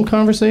in a phone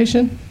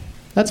conversation.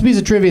 That's a piece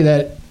of trivia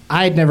that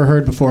I'd never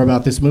heard before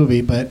about this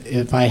movie, but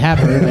if I have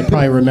heard, I'd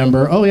probably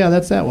remember, oh yeah,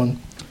 that's that one.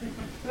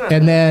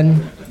 And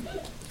then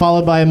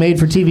followed by a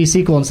made-for-TV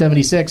sequel in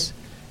 76.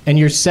 And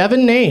your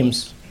 7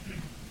 names,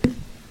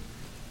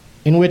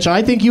 in which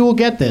I think you will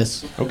get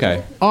this,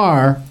 Okay.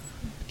 are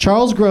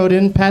Charles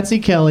Grodin, Patsy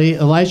Kelly,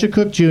 Elijah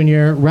Cook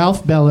Jr.,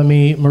 Ralph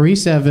Bellamy,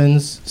 Maurice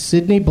Evans,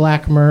 Sidney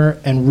Blackmer,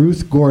 and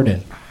Ruth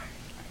Gordon.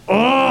 Oh,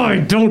 I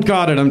don't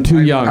got it. I'm too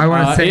young. I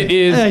wanna say- it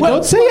is. Hey,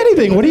 don't say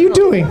anything. What are you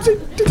doing?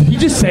 Did you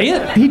just say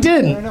it? He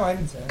didn't. No, I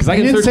didn't say it. Because I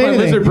He can didn't search say my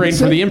anything. lizard brain He for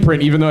said- the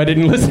imprint, even though I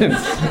didn't listen.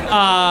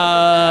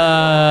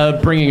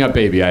 Bringing Up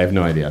Baby. I have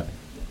no idea.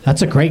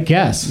 That's a great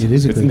guess. It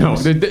is a good No.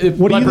 guess. What do you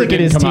leopard think it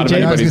didn't is, come out of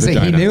TJ? I was anybody's going to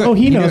say, he vagina. knew it. Oh,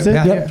 he knows it.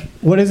 Yeah. Yep.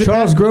 What is it?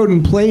 Charles Pat?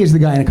 Grodin plays the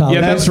gynecologist.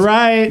 Yeah, That's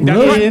right.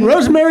 That's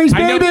Rosemary's I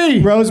know-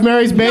 Baby.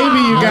 Rosemary's Baby,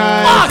 you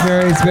guys.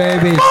 Rosemary's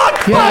Baby.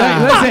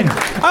 Yeah. Listen,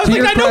 I was To like,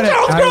 your I know credit,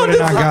 Charles I would've Grodin.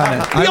 not gotten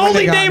it. I The would've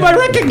only gotten name it. I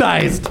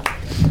recognized.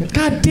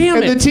 God damn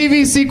And the it.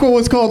 TV sequel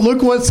was called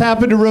Look What's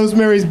Happened to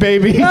Rosemary's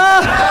Baby.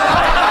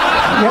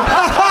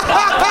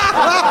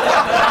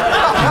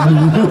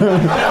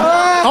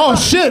 Oh,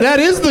 shit, that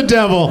is the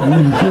devil.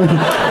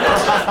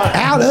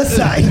 out of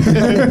sight.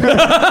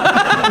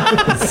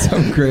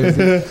 So crazy.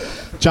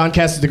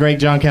 The great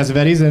John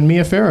Cassavetes and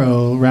Mia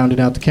Farrow rounded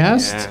out the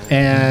cast.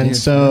 And Mia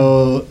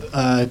so,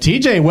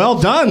 TJ, well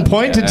done.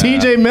 Point to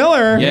TJ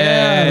Miller.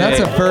 Yeah, That's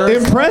a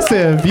first.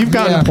 Impressive. You've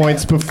gotten Yeah.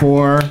 points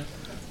before,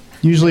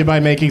 usually by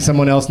making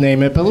someone else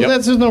name it, but Yep.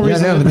 there's no Yeah,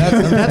 reason. no, but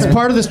that's- That's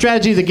part of the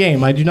strategy of the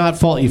game. I do not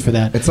fault you for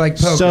that. It's like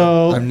poker.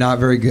 So, I'm not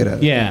very good at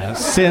it. yeah,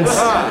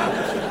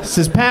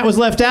 since Pat was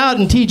left out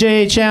and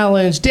TJ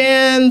challenged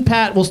Dan,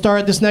 Pat will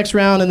start this next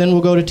round, and then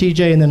we'll go to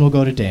TJ, and then we'll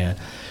go to Dan.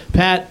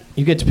 Pat,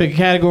 you get to pick a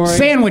category.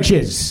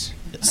 Sandwiches.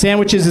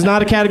 Sandwiches is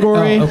not a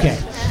category. Oh, okay.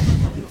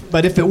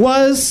 But if it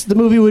was, the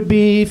movie would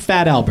be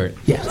Fat Albert.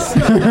 Yes.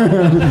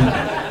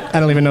 I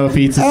don't even know if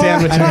he eats a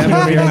sandwich in that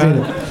movie or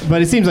not.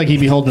 But it seems like he'd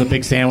be holding a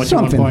big sandwich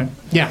Something. at one point.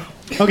 Yeah.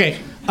 Okay.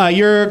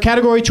 Your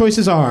category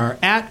choices are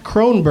at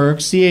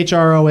Kronberg,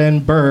 C-H-R-O-N,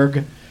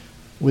 Berg,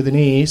 with an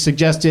E,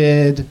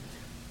 suggested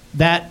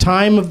that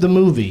time of the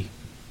movie.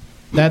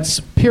 That's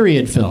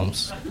period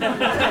films.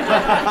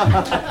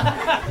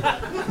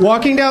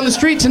 Walking down the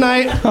street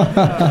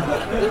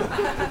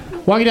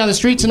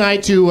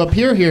tonight to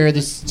appear here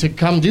to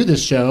come do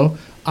this show,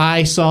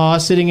 I saw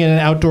sitting in an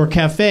outdoor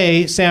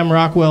cafe Sam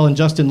Rockwell and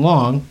Justin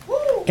Long.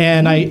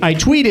 And I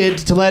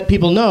tweeted to let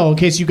people know, in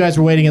case you guys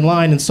were waiting in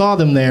line and saw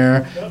them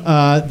there,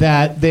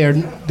 that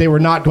they were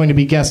not going to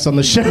be guests on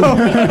the show.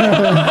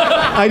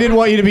 I didn't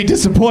want you to be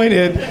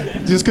disappointed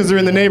just because they're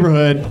in the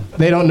neighborhood.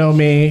 They don't know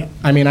me.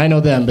 I mean, I know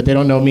them, but they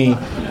don't know me.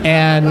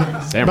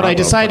 But I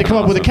decided to come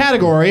up with a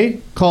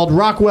category called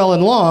Rockwell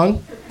and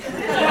Long.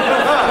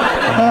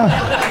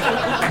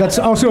 That's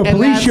also a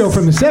police show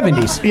from the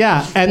 70s.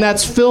 Yeah, and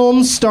that's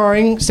films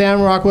starring Sam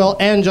Rockwell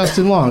and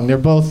Justin Long. They're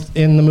both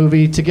in the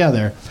movie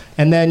together.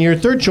 And then your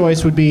third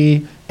choice would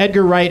be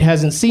Edgar Wright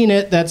hasn't seen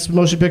it. That's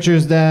motion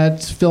pictures that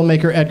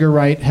filmmaker Edgar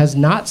Wright has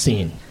not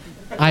seen.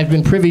 I've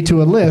been privy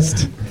to a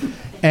list,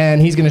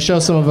 and he's going to show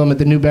some of them at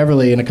the New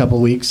Beverly in a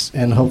couple weeks,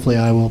 and hopefully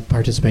I will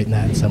participate in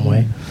that in some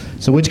way.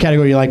 So which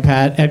category you like,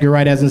 Pat? Edgar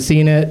Wright hasn't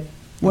seen it,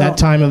 that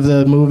time of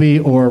the movie,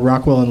 or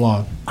Rockwell and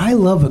Long? I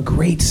love a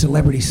great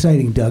celebrity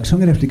sighting, Doug, so I'm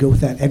going to have to go with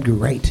that Edgar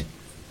Wright.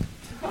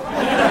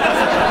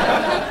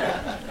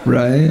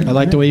 Right. I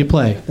like the way you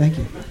play. Thank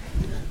you.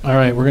 All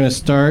right, we're going to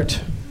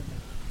start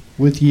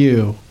with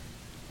you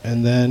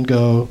and then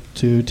go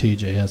to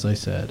TJ, as I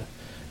said.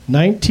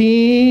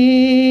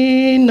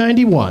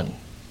 1991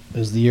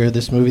 is the year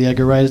this movie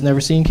Edgar Wright has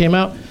never seen came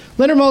out.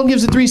 Leonard Maltin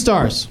gives it 3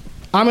 stars.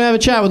 I'm going to have a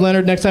chat with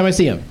Leonard next time I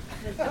see him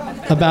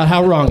about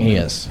how wrong he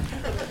is.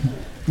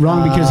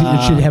 Wrong because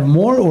it should have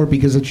more or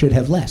because it should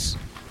have less?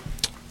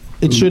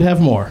 It should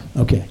have more.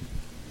 Okay.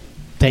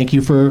 Thank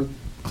you for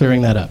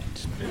clearing that up.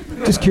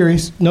 Just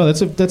curious. No,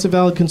 that's a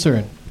valid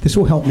concern. This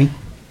will help me.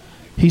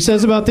 He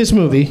says about this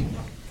movie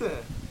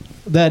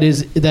that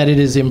it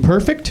is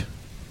imperfect,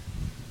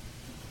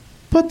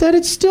 but that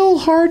it's still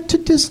hard to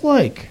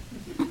dislike.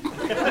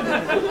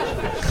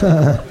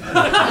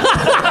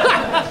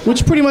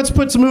 Which pretty much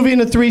puts the movie in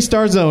a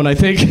 3-star zone, I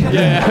think.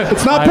 Yeah.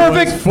 It's not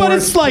perfect, but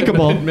it's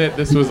likable. Admit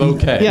this was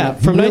okay. Yeah,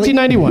 from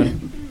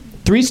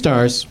 1991. 3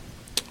 stars.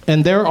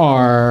 And there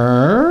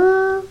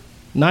are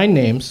 9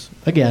 names.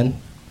 Again,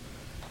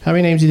 how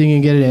many names do you think you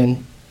can get it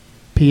in?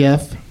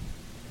 PF?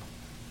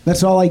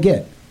 That's all I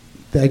get.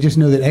 I just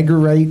know that Edgar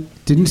Wright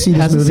didn't see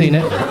this Hasn't movie. seen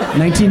it.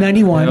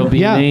 1991. There'll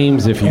be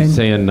names if you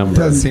say a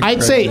number.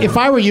 I'd say if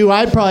I were you,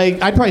 I'd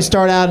probably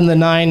start out in the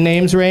 9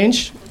 names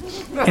range.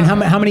 And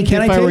how many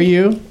can I take? If I were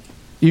you,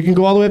 you can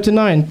go all the way up to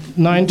 9.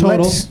 9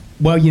 total.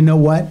 Well, you know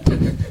what?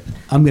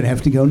 I'm going to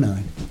have to go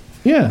 9.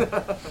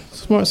 Yeah.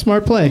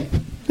 Smart play.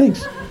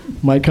 Thanks.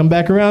 Might come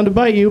back around to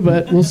bite you,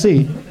 but we'll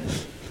see.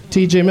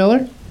 TJ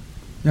Miller?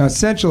 Now,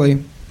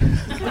 essentially,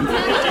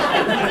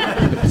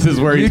 This is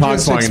where he You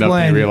talks just long enough and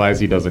explained- you realize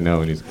he doesn't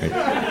know, and he's like,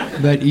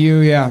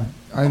 that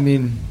I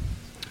mean,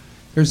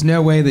 there's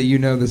no way that you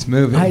know this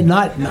movie. I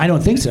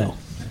don't think so.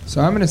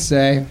 So I'm going to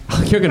say,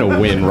 you're gonna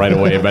win right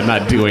away by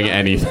not doing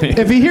anything.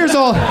 If he hears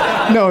all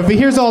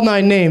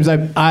 9 names,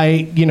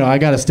 I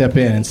got to step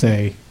in and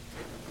say,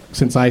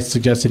 since I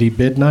suggested he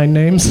bid 9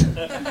 names,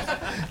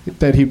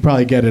 that he'd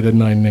probably get it at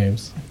 9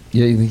 names.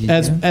 yeah, you think he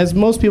can? As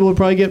most people would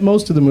probably get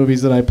most of the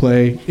movies that I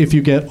play if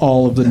you get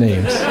all of the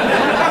names.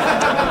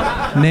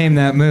 Name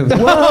that movie.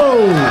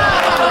 Whoa!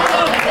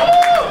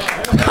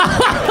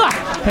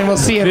 And we'll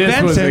see if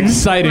This was Benson-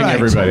 exciting, Right.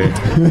 everybody.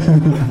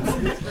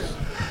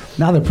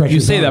 Now the pressure's You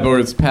say on. that, but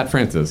it's Pat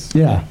Francis.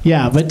 Yeah.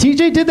 Yeah, but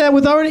TJ did that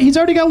he's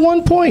already got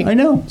 1 point. I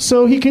know.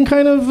 So he can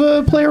kind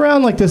of play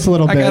around like this a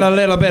little I bit. got a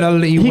little bit of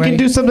leeway. He can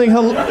do something.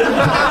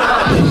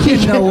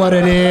 You know what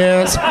it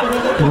is.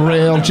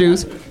 Real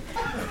juice.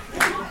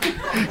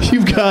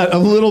 You've got a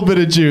little bit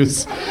of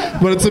juice,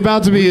 but it's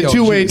about to be a Real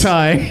 2-way juice.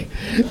 tie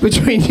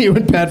between you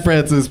and Pat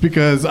Francis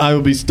because I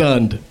will be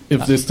stunned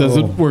if this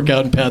doesn't work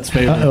out in Pat's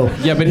favor. Uh-oh.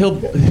 Yeah, but he'll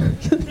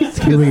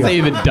Here we go.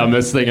 say the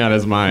dumbest thing on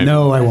his mind.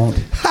 No, I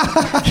won't.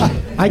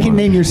 I can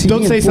name your CD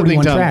Don't say in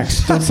something 41 dumb.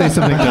 tracks. Don't say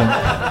something dumb.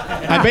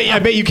 I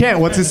bet you can't.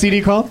 What's the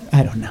CD called?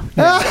 I don't know.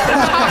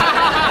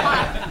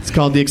 It's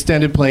called the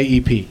Extended Play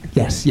EP.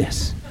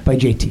 Yes. By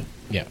JT.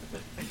 Yeah.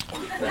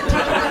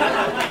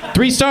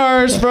 3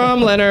 stars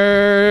from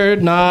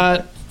Leonard.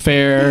 Not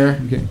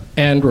fair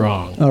and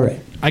wrong. All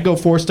right. I go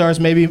 4 stars,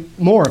 maybe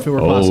more if it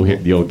were Oh, possible.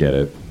 you'll get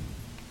it.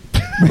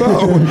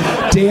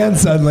 Dan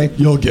suddenly.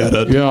 You'll get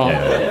it.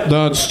 Yeah,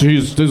 this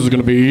is going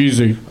to be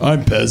easy.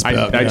 I'm Pez.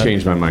 I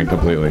changed my mind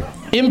completely.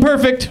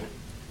 Imperfect,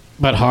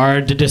 but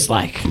hard to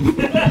dislike.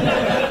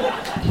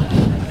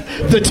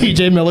 The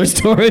TJ Miller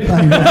story.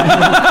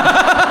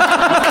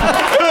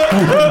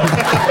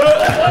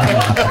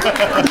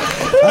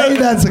 I think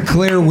that's a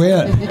clear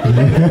win.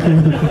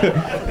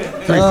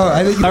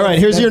 I think All right,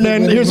 here's your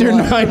nine names.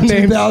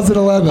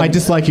 2011. I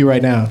dislike you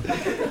right now.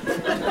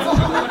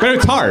 But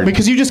it's hard.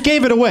 Because you just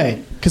gave it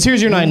away. Because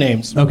here's your 9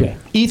 names. Okay.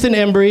 Ethan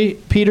Embry,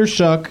 Peter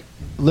Schuck,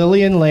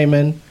 Lillian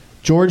Lehman,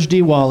 George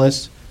D.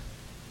 Wallace.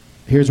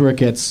 Here's where it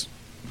gets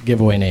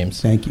giveaway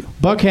names. Thank you.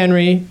 Buck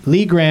Henry,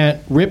 Lee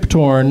Grant, Rip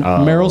Torn,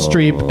 Meryl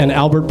Streep, and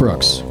Albert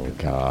Brooks. Oh,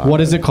 God. What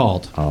is it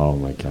called? Oh,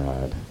 my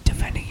God.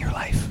 Defending your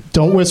life.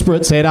 Don't whisper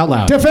it. Say it out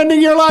loud.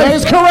 Defending your life. That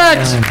is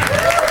correct.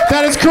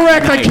 That is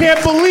correct. I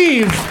can't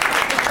believe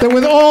that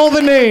with all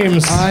the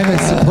names I'm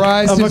as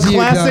surprised of a as you,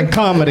 classic Doug.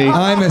 comedy.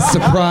 I'm as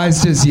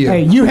surprised as you.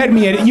 Hey, you had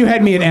me at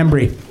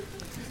Embry.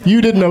 You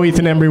didn't know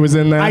Ethan Embry was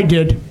in there. I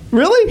did.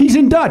 Really? He's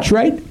in Dutch,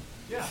 right?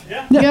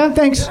 Yeah.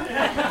 Thanks.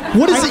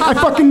 What is he? I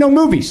fucking know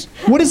movies.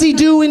 What does he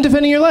do in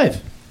Defending Your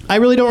Life? I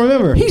really don't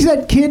remember. He's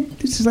that kid.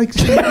 This is like.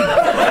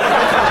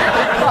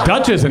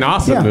 Dutch is an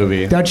awesome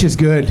movie. Dutch is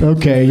good.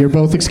 Okay, you're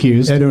both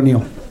excused. Ed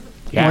O'Neill.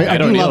 Yeah, I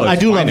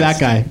do love that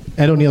guy.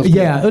 Ed O'Neill's great.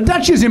 Yeah,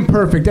 Dutch is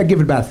imperfect. I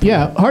give it about 3.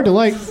 Yeah, hard to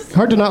like,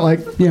 hard to not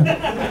like.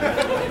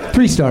 Yeah.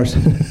 3 stars.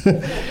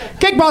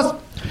 Cake boss.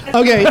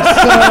 Okay,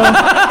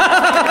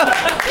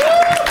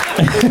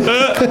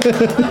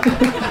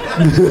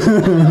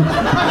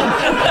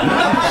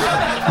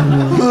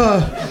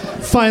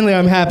 finally,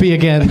 I'm happy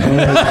again.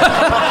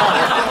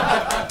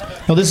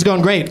 Well, this is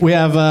going great. We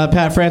have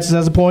Pat Francis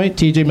has a point.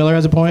 TJ Miller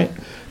has a point.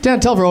 Dan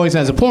Telfer always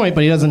has a point,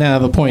 but he doesn't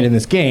have a point in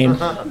this game.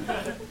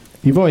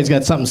 You've always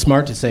got something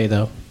smart to say,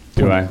 though.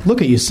 Do I?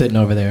 Look at you sitting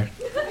over there.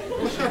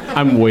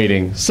 I'm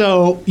waiting.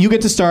 So you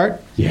get to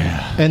start.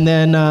 Yeah. And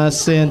then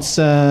since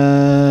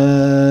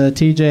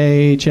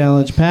TJ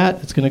challenged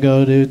Pat, it's going to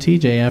go to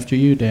TJ after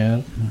you,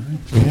 Dan.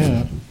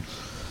 Yeah.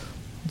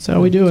 That's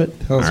how we do it.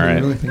 Tell us All what right.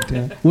 you really think,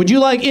 Dan. Would you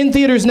like in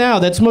theaters now?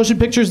 That's motion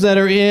pictures that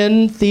are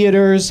in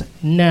theaters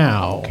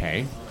now.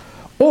 Okay.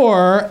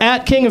 Or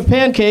at King of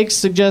Pancakes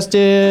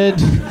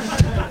suggested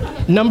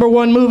number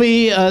 1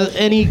 movie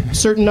any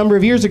certain number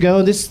of years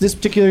ago. This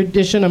particular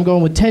edition, I'm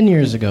going with 10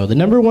 years ago. The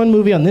number 1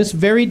 movie on this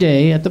very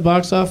day at the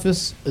box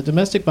office, the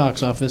domestic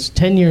box office,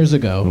 10 years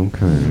ago.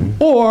 Okay.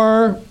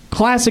 Or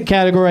classic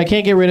category, I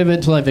can't get rid of it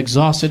until I've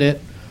exhausted it.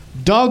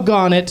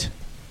 Doggone it,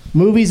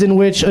 movies in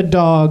which a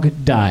dog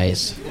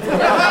dies.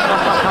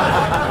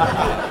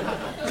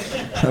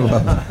 I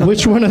love it.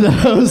 Which one of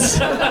those?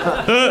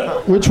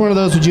 Which one of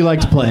those would you like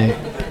to play?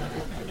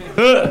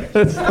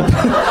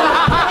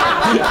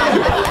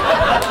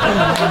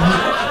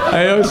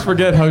 I always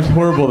forget how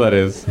horrible that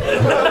is.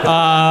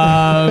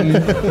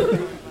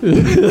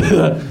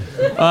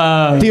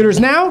 Theaters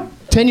now?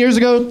 10 years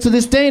ago to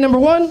this day, number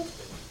 1? Let's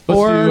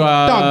or do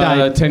dog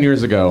died? 10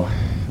 years ago.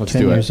 Let's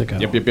 10 do it. years ago.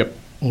 Yep.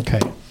 Okay.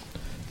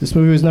 This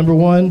movie was number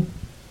 1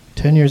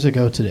 10 years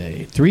ago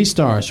today. 3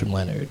 stars from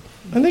Leonard.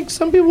 I think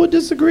some people would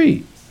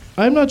disagree.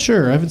 I'm not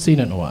sure. I haven't seen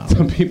it in a while.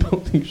 Some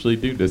people usually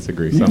do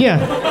disagree. Some.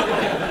 Yeah.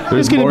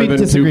 There's gonna more be than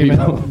 2 disagreement.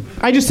 people.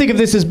 I just think of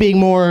this as being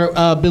more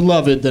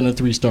beloved than a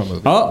 3-star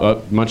movie.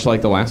 Much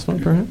like the last one,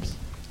 perhaps?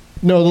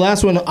 No, the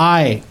last one,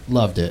 I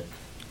loved it.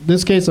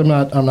 This case, I'm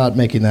not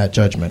making that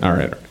judgment. All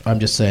right. I'm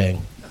just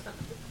saying.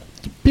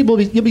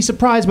 You'll be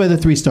surprised by the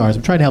 3 stars.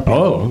 I'm trying to help you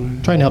out.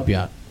 I'm trying to help you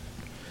out.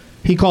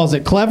 He calls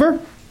it clever.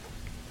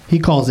 He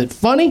calls it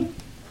funny.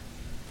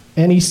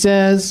 And he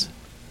says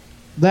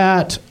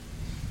that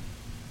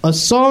a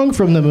song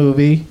from the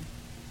movie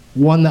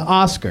won the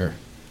Oscar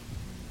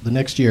the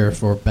next year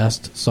for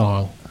Best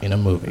Song in a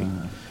Movie.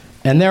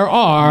 And there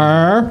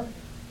are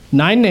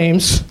 9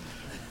 names.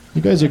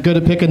 You guys are good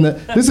at picking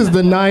this is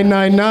the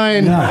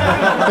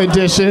 999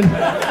 edition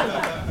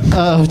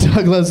of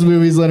Doug Loves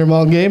Movies Leonard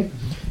Maltin game.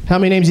 How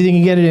many names do you think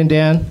you can get it in,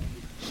 Dan?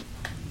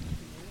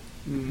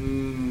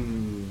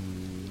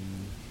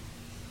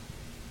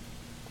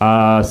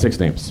 6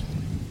 names.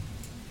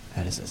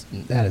 That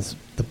is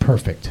the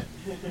perfect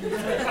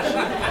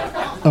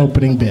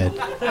opening bid.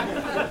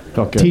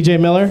 Felt good. TJ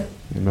Miller?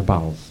 In my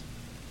bowels.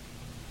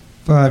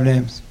 5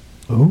 names.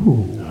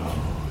 Ooh.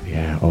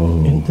 Yeah.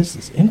 This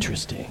is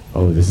interesting.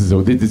 This is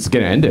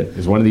going to end it.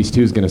 Is one of these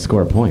two is going to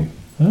score a point?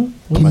 Huh?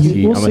 Unless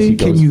he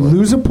Can goes you for it.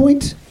 lose a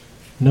point?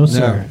 No,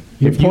 sir.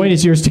 Your point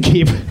is yours to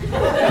keep. All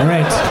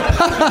right.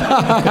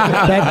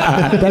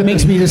 that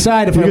makes me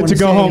decide if You I get want to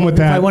go home with if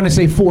that. I want to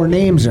say 4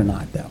 names or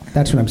not, though.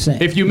 That's what I'm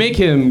saying. If you make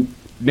him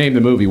name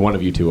the movie, one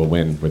of you two will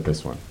win with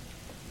this one.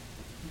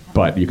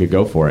 But you could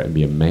go for it and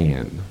be a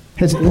man.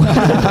 Has-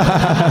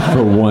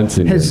 For once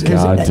in your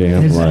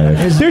goddamn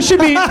life. There should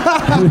be.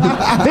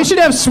 They should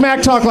have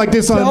smack talk like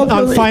this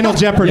on Final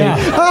Jeopardy.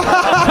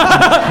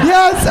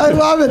 Yes, I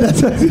love it.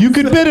 You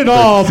could bid it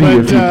all, See but if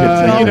you could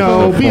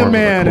tell from the be a form of the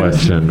man. And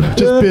question.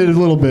 just bid a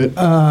little bit.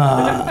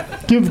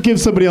 Give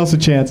somebody else a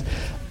chance.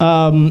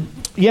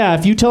 Yeah,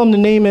 if you tell him to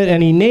name it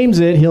and he names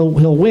it, he'll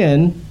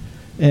win.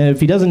 And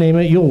if he doesn't name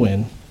it, you'll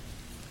win.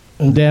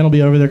 And Dan will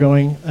be over there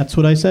going, "That's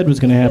what I said was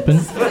going to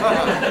happen."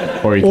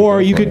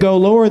 Or you could go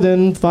lower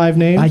than 5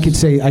 names. I could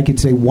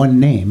say one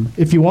name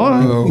if you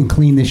want and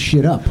clean this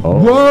shit up.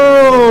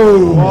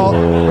 Whoa! Well,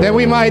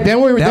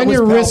 then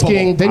you're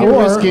risking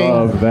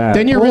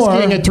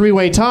a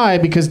 3-way tie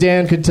because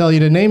Dan could tell you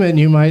to name it and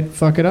you might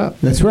fuck it up.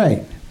 That's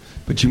right.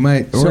 But you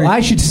might. So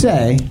I should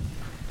say,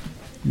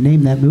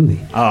 name that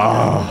movie.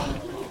 Oh,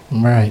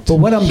 right. But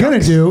what I'm gonna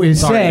do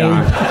is say,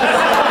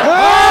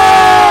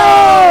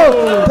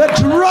 the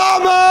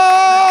drama.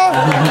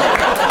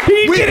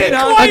 We did it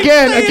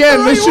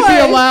again. This should be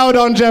allowed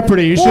on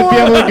Jeopardy. You should be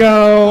able to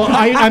go.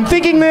 I'm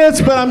thinking this,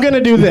 but I'm going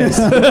to do this.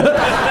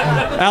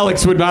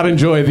 Alex would not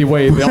enjoy the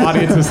way the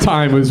audience's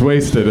time was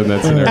wasted in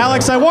that scenario.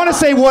 Alex, I want to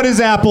say what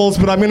is apples,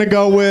 but I'm going to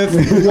go with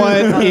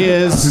what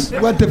is.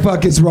 What the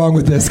fuck is wrong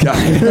with this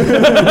guy?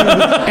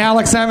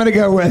 Alex, I'm going to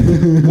go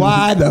with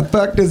why the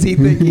fuck does he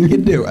think he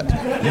can do it?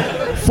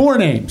 4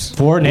 names.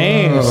 4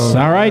 names.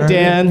 All right,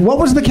 Dan. What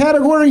was the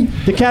category?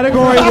 The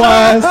category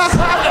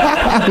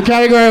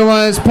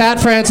was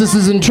Pat Francis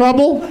is in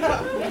trouble.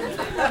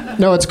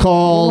 No, it's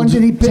called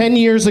 10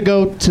 years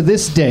ago to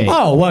this day.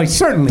 Oh, well,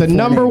 certainly. The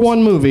number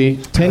 1 movie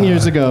 10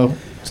 years ago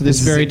to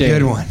this very day.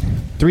 Good one.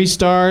 3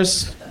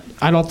 stars.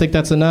 I don't think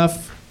that's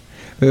enough.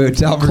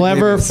 Telfer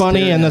Clever,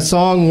 funny, and the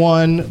song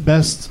won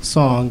Best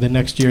Song the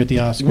next year at the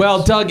Oscars.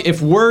 Well, Doug,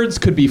 if words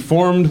could be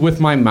formed with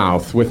my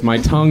mouth, with my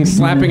tongue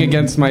slapping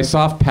against my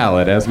soft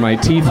palate as my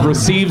teeth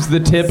receives the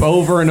tip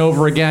over and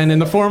over again in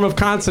the form of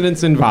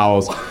consonants and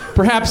vowels,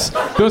 perhaps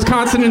those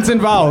consonants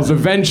and vowels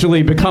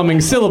eventually becoming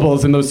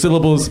syllables, and those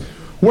syllables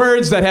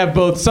words that have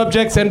both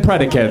subjects and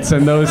predicates,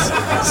 and those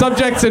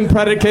subjects and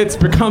predicates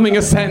becoming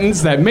a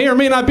sentence that may or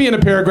may not be in a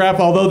paragraph,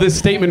 although this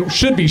statement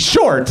should be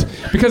short,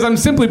 because I'm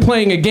simply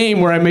playing a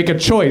game where I make a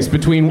choice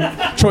between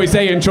choice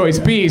A and choice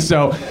B,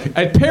 so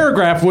a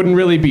paragraph wouldn't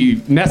really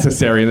be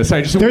necessary in this.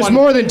 There's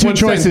more than 2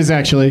 choices,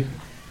 actually.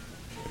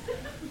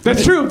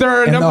 That's true. There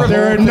are a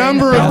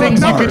number of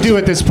things you could do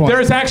at this point.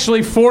 There's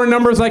actually 4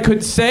 numbers I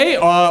could say,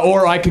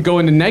 or I could go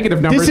into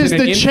negative numbers. This is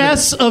the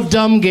chess of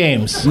dumb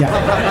games.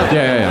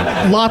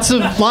 Yeah. Lots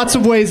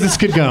of ways this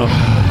could go.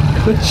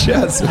 The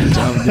chess of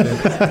dumb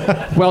games.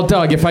 Well,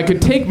 Doug, if I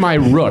could take my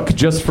rook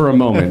just for a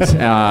moment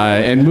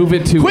and move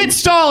it to... Quit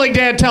stalling,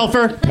 Dan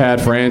Telfer.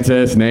 Pat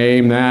Francis,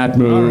 name that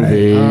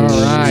movie. All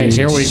right,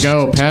 here we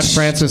go. Pat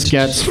Francis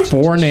gets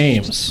 4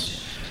 names.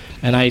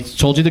 And I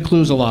told you the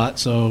clues a lot,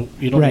 so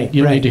you don't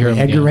need to hear them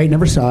Edgar again. Wright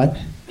never saw it.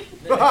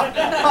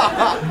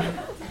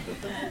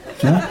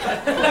 No?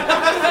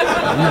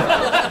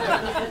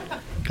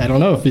 I don't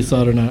know if he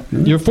saw it or not.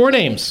 Your 4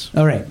 names.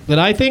 All right. That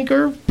I think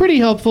are pretty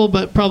helpful,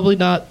 but probably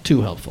not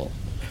too helpful.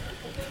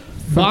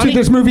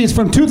 This movie is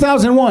from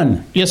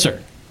 2001. Yes,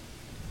 sir.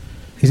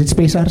 Is it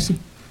Space Odyssey?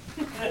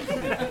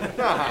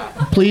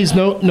 Please,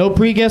 no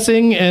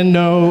pre-guessing and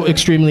no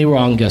extremely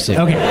wrong guessing.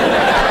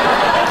 Okay.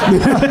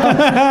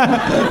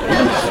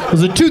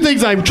 Those are 2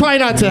 things I try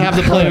not to have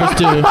the players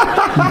do.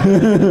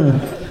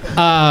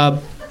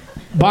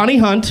 Bonnie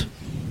Hunt,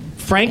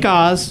 Frank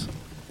Oz,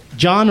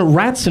 John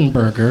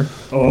Ratzenberger,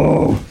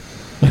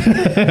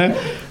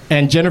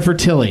 and Jennifer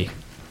Tilly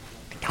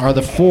are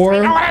the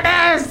 4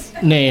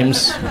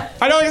 names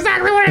I know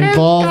exactly what it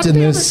involved in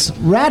this.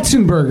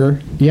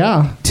 Ratzenberger.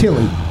 Yeah.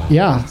 Tilly.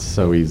 Yeah.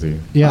 So easy.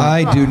 Yeah.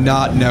 I do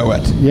not know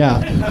it.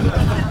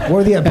 Yeah.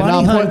 Or the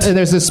Bonnie Hunt. And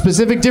there's a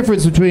specific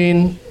difference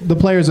between the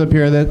players up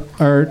here that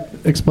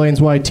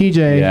explains why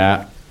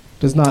TJ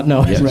does not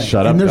know it. Yeah,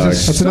 shut up, and there's Doug.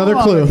 That's another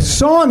clue.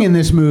 Song in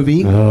this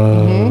movie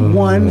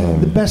won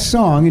the best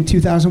song in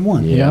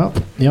 2001. Yep.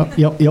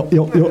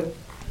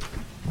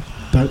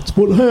 That's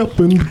what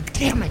happened.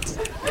 Damn it.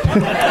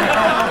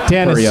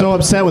 Dan is so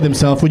upset with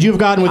himself. Would you have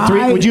gotten with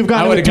 3? Would you have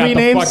gotten with 3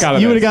 names?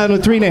 You would have gotten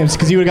with 3 names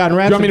because you would have gotten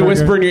Ratzenberger. Do you want me to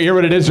whisper in your ear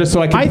what it is just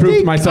so I can prove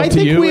to myself to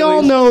you? I think we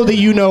all know that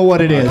you know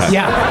what it is. Okay.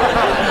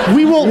 Yeah.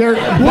 We will. We're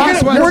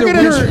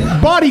gonna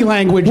body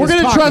language. We're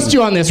gonna trust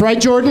you on this, right,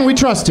 Jordan? We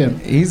trust him.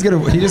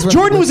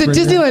 Jordan was at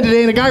Disneyland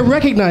today, and a guy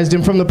recognized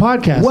him from the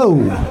podcast.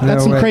 Whoa,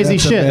 that's some crazy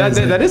shit.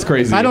 That is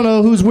crazy. I don't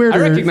know who's weirder,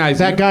 I recognize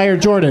that guy or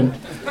Jordan.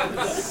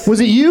 Was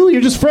it you?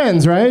 You're just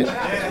friends, right?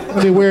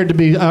 It'd be weird to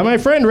be. My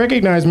friend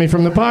recognized me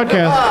from the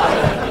podcast.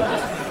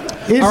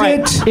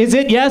 Is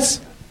it? Yes.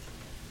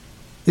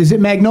 Is it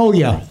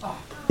Magnolia?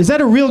 Is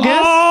that a real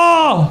guess?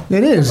 Oh,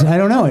 it is. I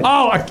don't know it.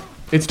 Oh,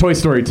 it's Toy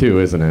Story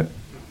 2, isn't it?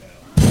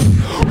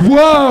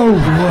 Whoa!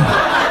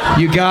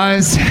 You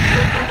guys.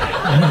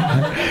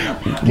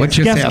 What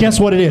just happened? Guess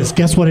what it is.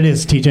 Guess what it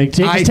is, TJ.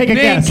 Take a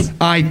guess.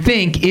 I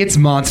think it's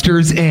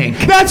Monsters, Inc.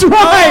 That's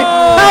right!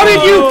 Oh! How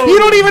did you... You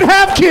don't even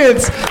have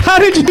kids! How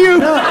did you...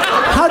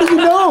 How do you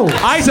know?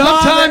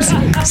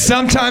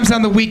 Sometimes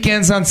on the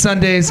weekends, on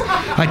Sundays,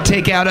 I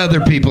take out other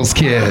people's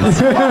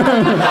kids.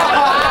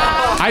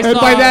 And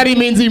by that he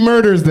means he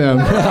murders them.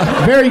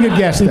 Very good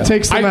guess. He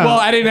takes them out. Well,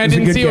 I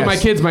didn't see it with my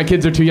kids. My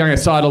kids are too young. I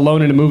saw it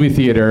alone in a movie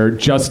theater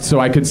just so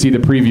I could see the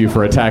preview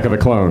for Attack of the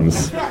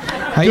Clones.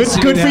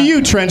 Good for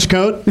you, trench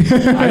coat.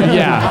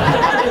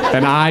 Yeah.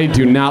 And I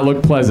do not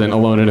look pleasant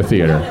alone in a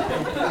theater.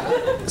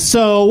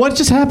 So what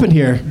just happened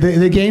here?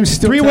 The game's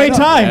still three-way tied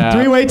up. tie. Yeah.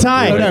 Three-way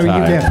tie. Oh,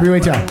 no, three-way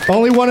tie.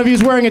 Only one of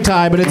you's wearing a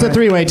tie, but it's a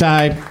three-way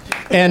tie.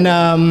 And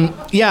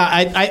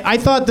I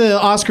thought the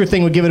Oscar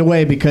thing would give it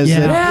away because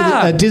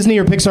a Disney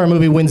or Pixar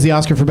movie wins the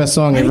Oscar for best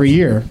song every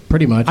year,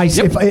 pretty much.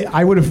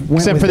 I would have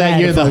went except with for that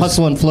year, the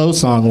Hustle and Flow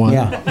song won.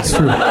 Yeah, it's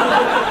true.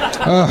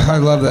 Oh, I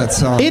love that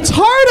song. It's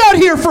hard out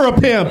here for a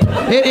pimp.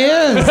 It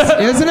is,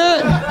 isn't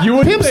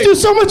it? Pimps do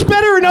so much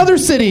better in other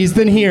cities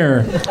than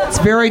here. It's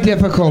very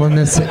difficult in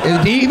this,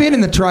 even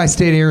in the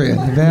tri-state area.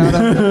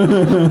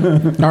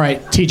 All right,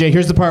 TJ.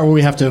 Here's the part where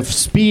we have to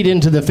speed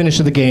into the finish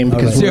of the game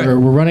because we're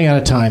running out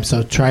of time.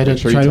 So try to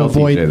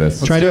avoid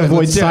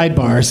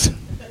sidebars.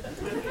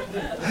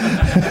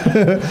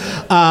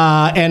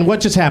 And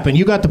what just happened?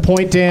 You got the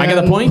point, Dan. I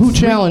got the point. Who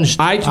challenged?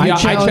 I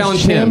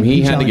challenged him.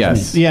 He had to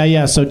guess.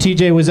 Yeah. So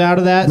TJ was out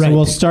of that. Right. So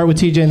we'll start with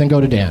TJ and then go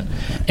to Dan.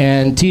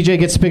 And TJ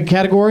gets to pick a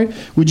category.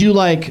 Would you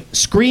like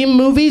Scream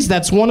movies?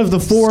 That's one of the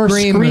 4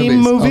 Scream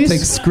movies. I'll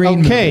take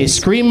Scream Okay, movies.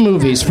 Scream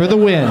movies for the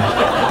win.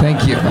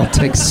 Thank you. I'll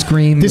take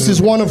Scream. This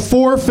is one of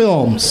 4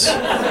 films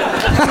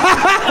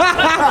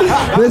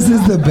This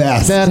is the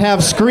best. that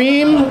have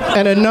Scream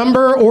and a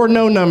number or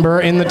no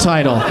number in the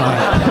title.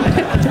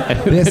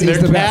 This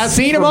is the best.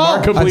 Seen them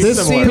all.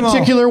 This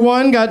particular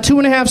one got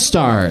 2.5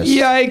 stars.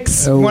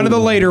 Yikes. One of the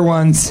later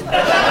ones.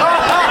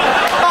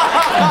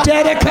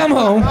 Dada, come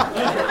home.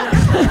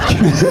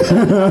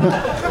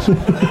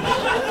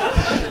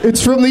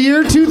 It's from the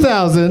year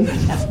 2000.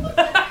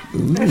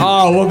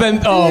 Oh, well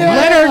then,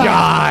 Leonard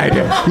God.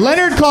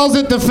 Leonard calls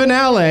it the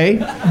finale,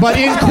 but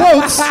in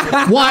quotes,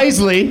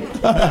 wisely.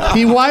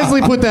 He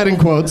wisely put that in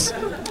quotes.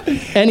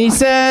 And he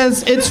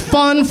says it's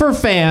fun for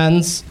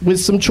fans with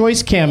some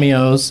choice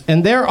cameos,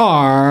 and there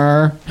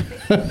are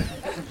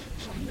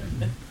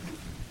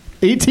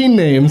 18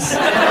 names.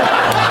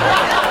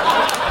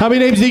 How many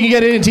names do you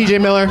get in,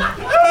 TJ Miller?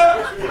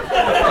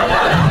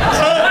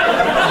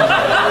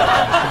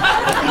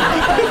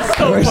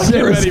 I wish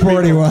there was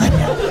 41.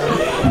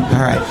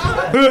 All right.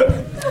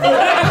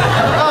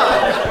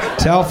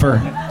 Telfer.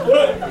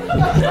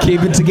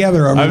 Keep it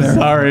together over there. I'm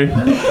sorry.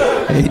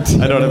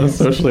 18. I don't have a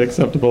socially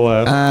acceptable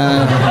laugh.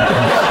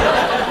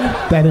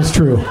 That is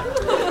true.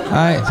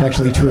 It's It's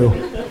actually true.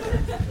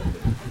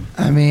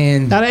 I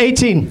mean, Out of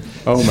 18.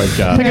 Oh my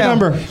God. Pick a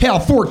number. Hell,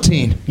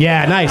 14.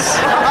 Yeah, nice.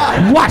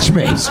 Watch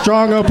me.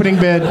 Strong opening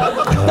bid.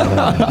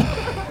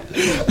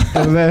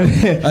 And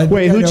then-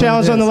 wait, who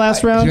challenged on the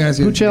last round?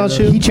 Who challenged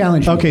you? He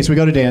challenged me. Okay, so we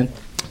go to Dan.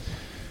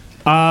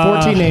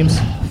 14 names.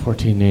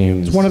 14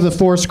 names. It's one of the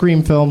 4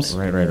 Scream films.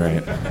 Right.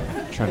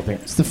 Trying to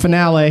think. It's the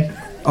finale.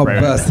 I'll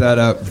bust that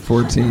up.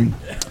 14.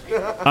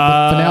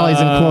 Finale's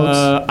in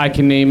quotes. I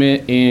can name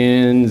it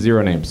in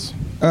 0 names.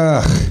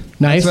 Ugh.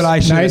 Nice. That's what I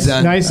should have nice,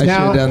 done. Nice. I should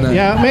Now, have done that.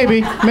 yeah,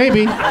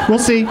 maybe. We'll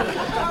see.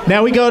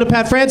 Now we go to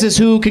Pat Francis,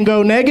 who can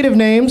go negative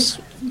names,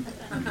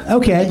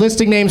 Okay.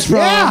 listing names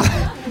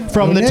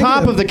from the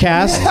top of the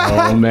cast,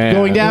 Oh man.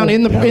 going down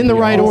in the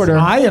right order.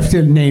 I have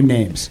to name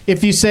names.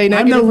 If you say I'm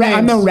negative names,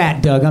 I'm no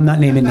rat, Doug. I'm not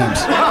naming names.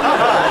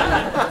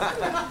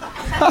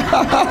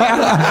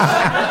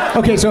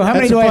 Okay, so how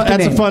many do I have to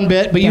that's name? a fun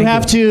bit, but you Thank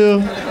have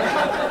to.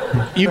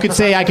 You could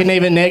say I can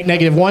name it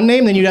negative 1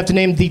 name, then you'd have to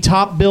name the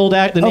top billed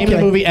the name of the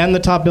Okay. movie and the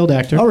top billed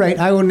actor. All right,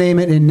 I will name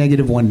it in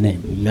 -1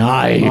 name.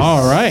 Nice.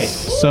 All right.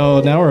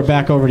 So now we're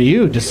back over to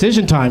you.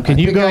 Decision time. Can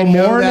you think go I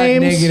know more that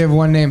names?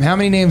 -1 name. How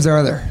many names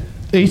are there?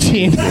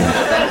 18.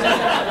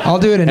 I'll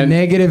do it in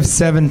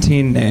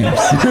 -17 names.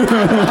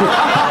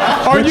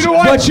 Oh, you know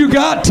what? What you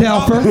got,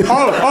 Telfer?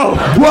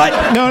 What?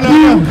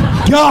 No.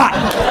 God!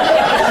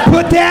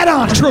 Put that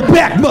on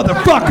Trebek,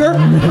 motherfucker!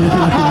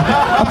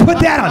 I put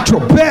that on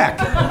Trebek.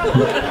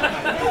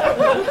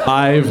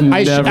 I've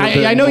never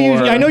been I know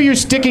more... I know you're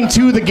sticking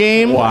to the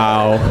game.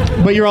 Wow.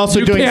 But you're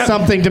also doing can't-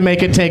 something to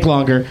make it take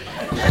longer,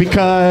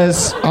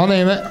 because I'll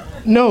name it.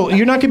 no,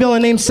 you're not gonna be able to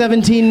name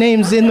 17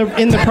 names in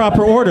the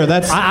proper order.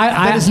 That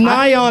is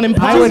nigh on Do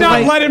impossible.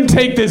 not let him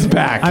take this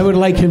back. I would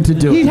like him to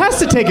do He it. has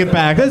to take it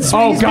back. He's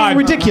being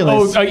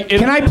ridiculous.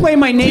 Can I play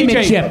my name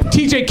and chip?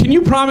 TJ, can you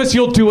promise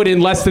you'll do it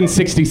in less than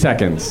 60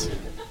 seconds?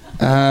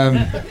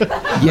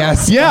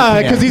 Yes.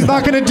 Yeah, because he's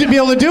not going to be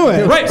able to do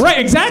it. Right,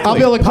 exactly. I'll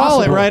be able to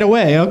call it right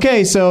away.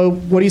 Okay, so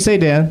what do you say,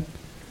 Dan?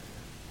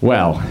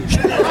 Well,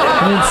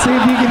 Let's see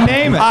if you can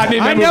name it.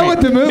 name I that know movie.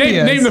 what the movie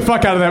is. Name the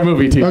fuck out of that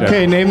movie, TJ.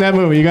 Okay, name that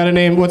movie. You got to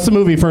name. What's the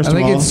movie first I of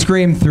think all? it's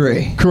Scream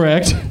 3.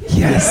 Correct.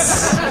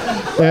 Yes.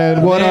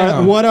 And what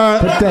Damn. are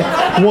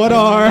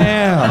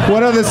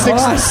the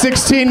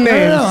 16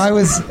 names? No, I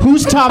was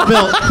Who's top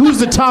billed? Who's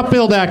the top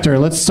billed actor?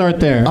 Let's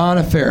start there.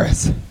 Anna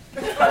Faris.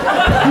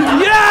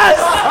 Yes!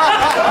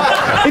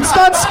 It's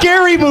not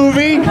Scary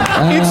Movie.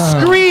 It's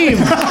Scream.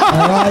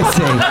 Oh, I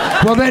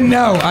see. Well, then,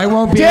 no, I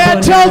won't be Dan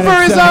able to name it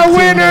Telfer in is our 17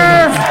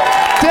 winner. names.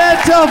 Dan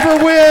Telfer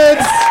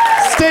wins.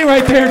 Stay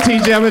right there,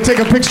 TJ. I'm going to take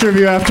a picture of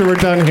you after we're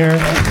done here.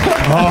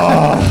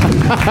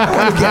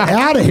 Get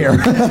out of here.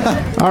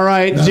 All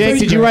right, Jake,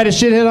 did you write a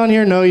shithead on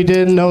here? No, you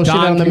didn't. No shit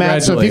Don, on the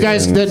mat. So if you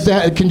guys,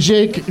 can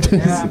Jake,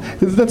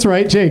 that's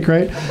right, Jake,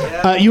 right?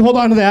 You hold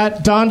on to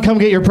that. Don, come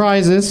get your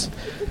prizes.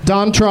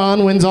 Don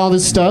Tron wins all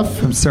this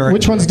stuff. I'm sorry.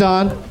 Which one's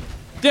Don?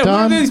 Yeah,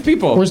 Don? who are these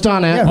people? Where's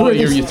Don at? Oh,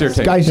 you're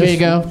taking. Guys, There you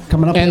go.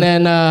 Coming up. And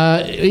then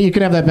you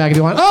can have that bag if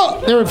you want.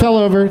 Oh, there it fell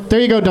over. There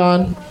you go,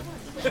 Don.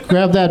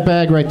 Grab that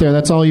bag right there.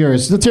 That's all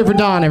yours. Let's hear for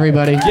Don,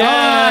 everybody.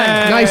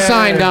 Yeah. Nice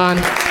sign, Don.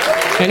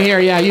 And here,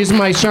 use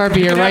my Sharpie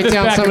here. Write this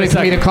down back somebody in a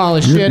for me to second. call a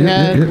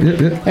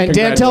shithead. And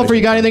Dan Telfer,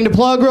 you got anything to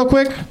plug real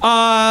quick?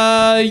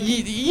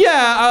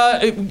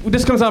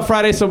 This comes out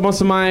Friday, so most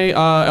of my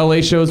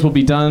LA shows will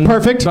be done.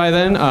 Perfect. By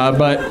then.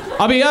 But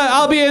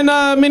I'll be in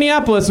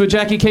Minneapolis with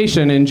Jackie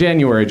Cation in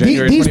January. These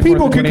 24th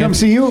people and could 28th. come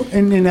see you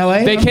in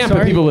L.A.? They can't,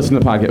 but people listen to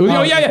the podcast.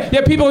 Oh,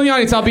 yeah. People in the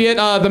audience. I'll be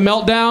at the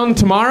Meltdown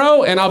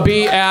tomorrow, and I'll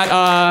be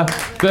at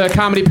the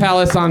Comedy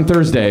Palace on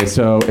Thursday.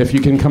 So if you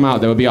can come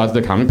out, that would be awesome.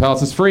 The Comedy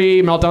Palace is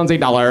free. Meltdown's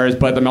 $8,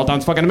 but the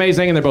Meltdown's fucking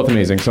amazing, and they're both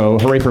amazing. So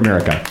hooray for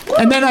America.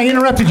 And then I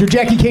interrupted your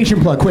Jackie Cation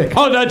plug. Quick.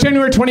 Oh,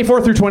 January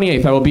 24th through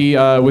 28th, I will be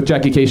with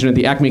Jackie Cation at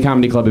the Acme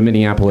Comedy Club in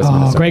Minneapolis. Oh,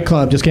 Minnesota. great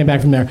club. Just came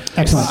back from there.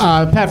 Excellent.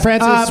 Pat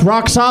Francis,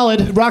 Rock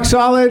Solid. Rock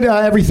Solid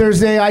every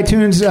Thursday.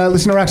 iTunes.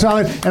 Listen to Rock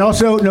Solid. And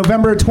also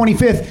November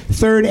 25th,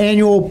 3rd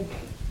annual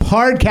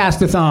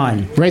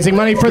Podcast-a-thon. Raising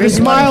money for the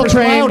Smile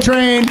Train.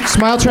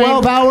 Smile Train.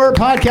 12-hour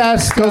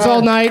podcast. Goes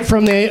all night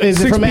from is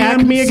it 6 from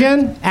p.m. Acme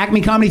again? Acme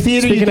Comedy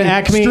Theater. Speaking of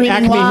Acme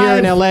here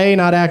in LA,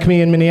 not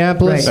Acme in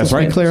Minneapolis. Right. Let's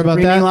be clear about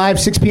Streaming that.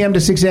 live, 6 p.m.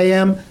 to 6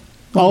 a.m.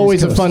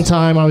 Always a fun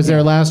time. I was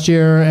there last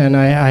year, and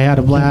I had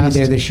a blast.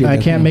 there this year, I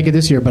can't make it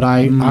this year, but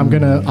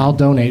I'll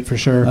donate for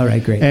sure. All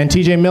right, great. And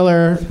TJ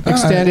Miller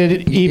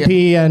extended EP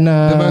and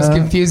the most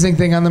confusing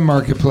thing on the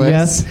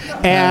marketplace.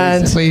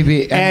 Yes,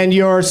 and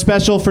your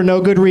special for no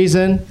good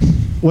reason.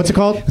 What's it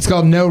called? It's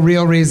called No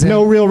Real Reason.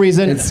 No Real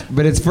Reason.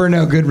 But it's for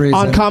no good reason.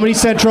 On Comedy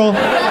Central.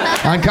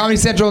 On Comedy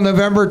Central,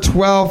 November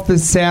 12th,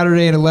 this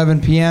Saturday at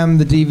 11 p.m.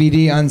 The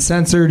DVD,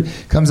 Uncensored,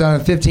 comes out on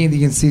the 15th. You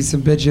can see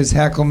some bitches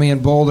heckle me in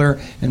Boulder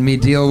and me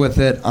deal with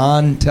it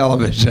on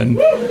television.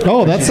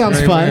 Oh, that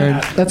sounds fun.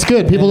 Weird. That's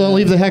good. People don't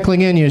leave the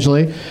heckling in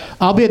usually.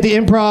 I'll be at the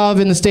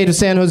Improv in the state of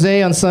San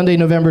Jose on Sunday,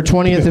 November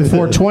 20th at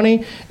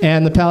 4:20,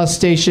 and the Palace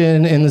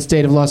Station in the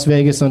state of Las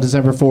Vegas on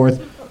December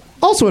 4th,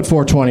 also at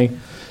 4:20.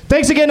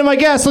 Thanks again to my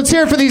guests. Let's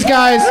hear it for these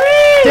guys.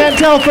 Dan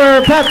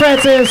Telfer, Pat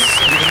Francis,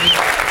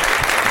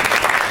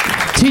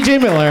 TJ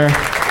Miller.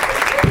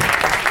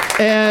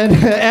 And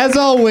as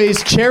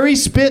always,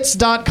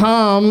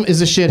 cherryspits.com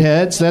is a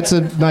shithead. So that's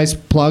a nice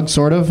plug,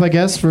 sort of, I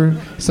guess, for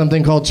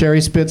something called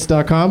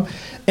cherryspits.com.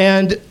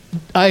 And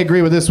I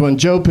agree with this one.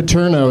 Joe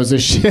Paterno is a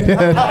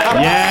shithead.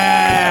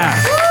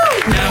 Yeah!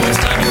 Now it's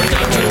time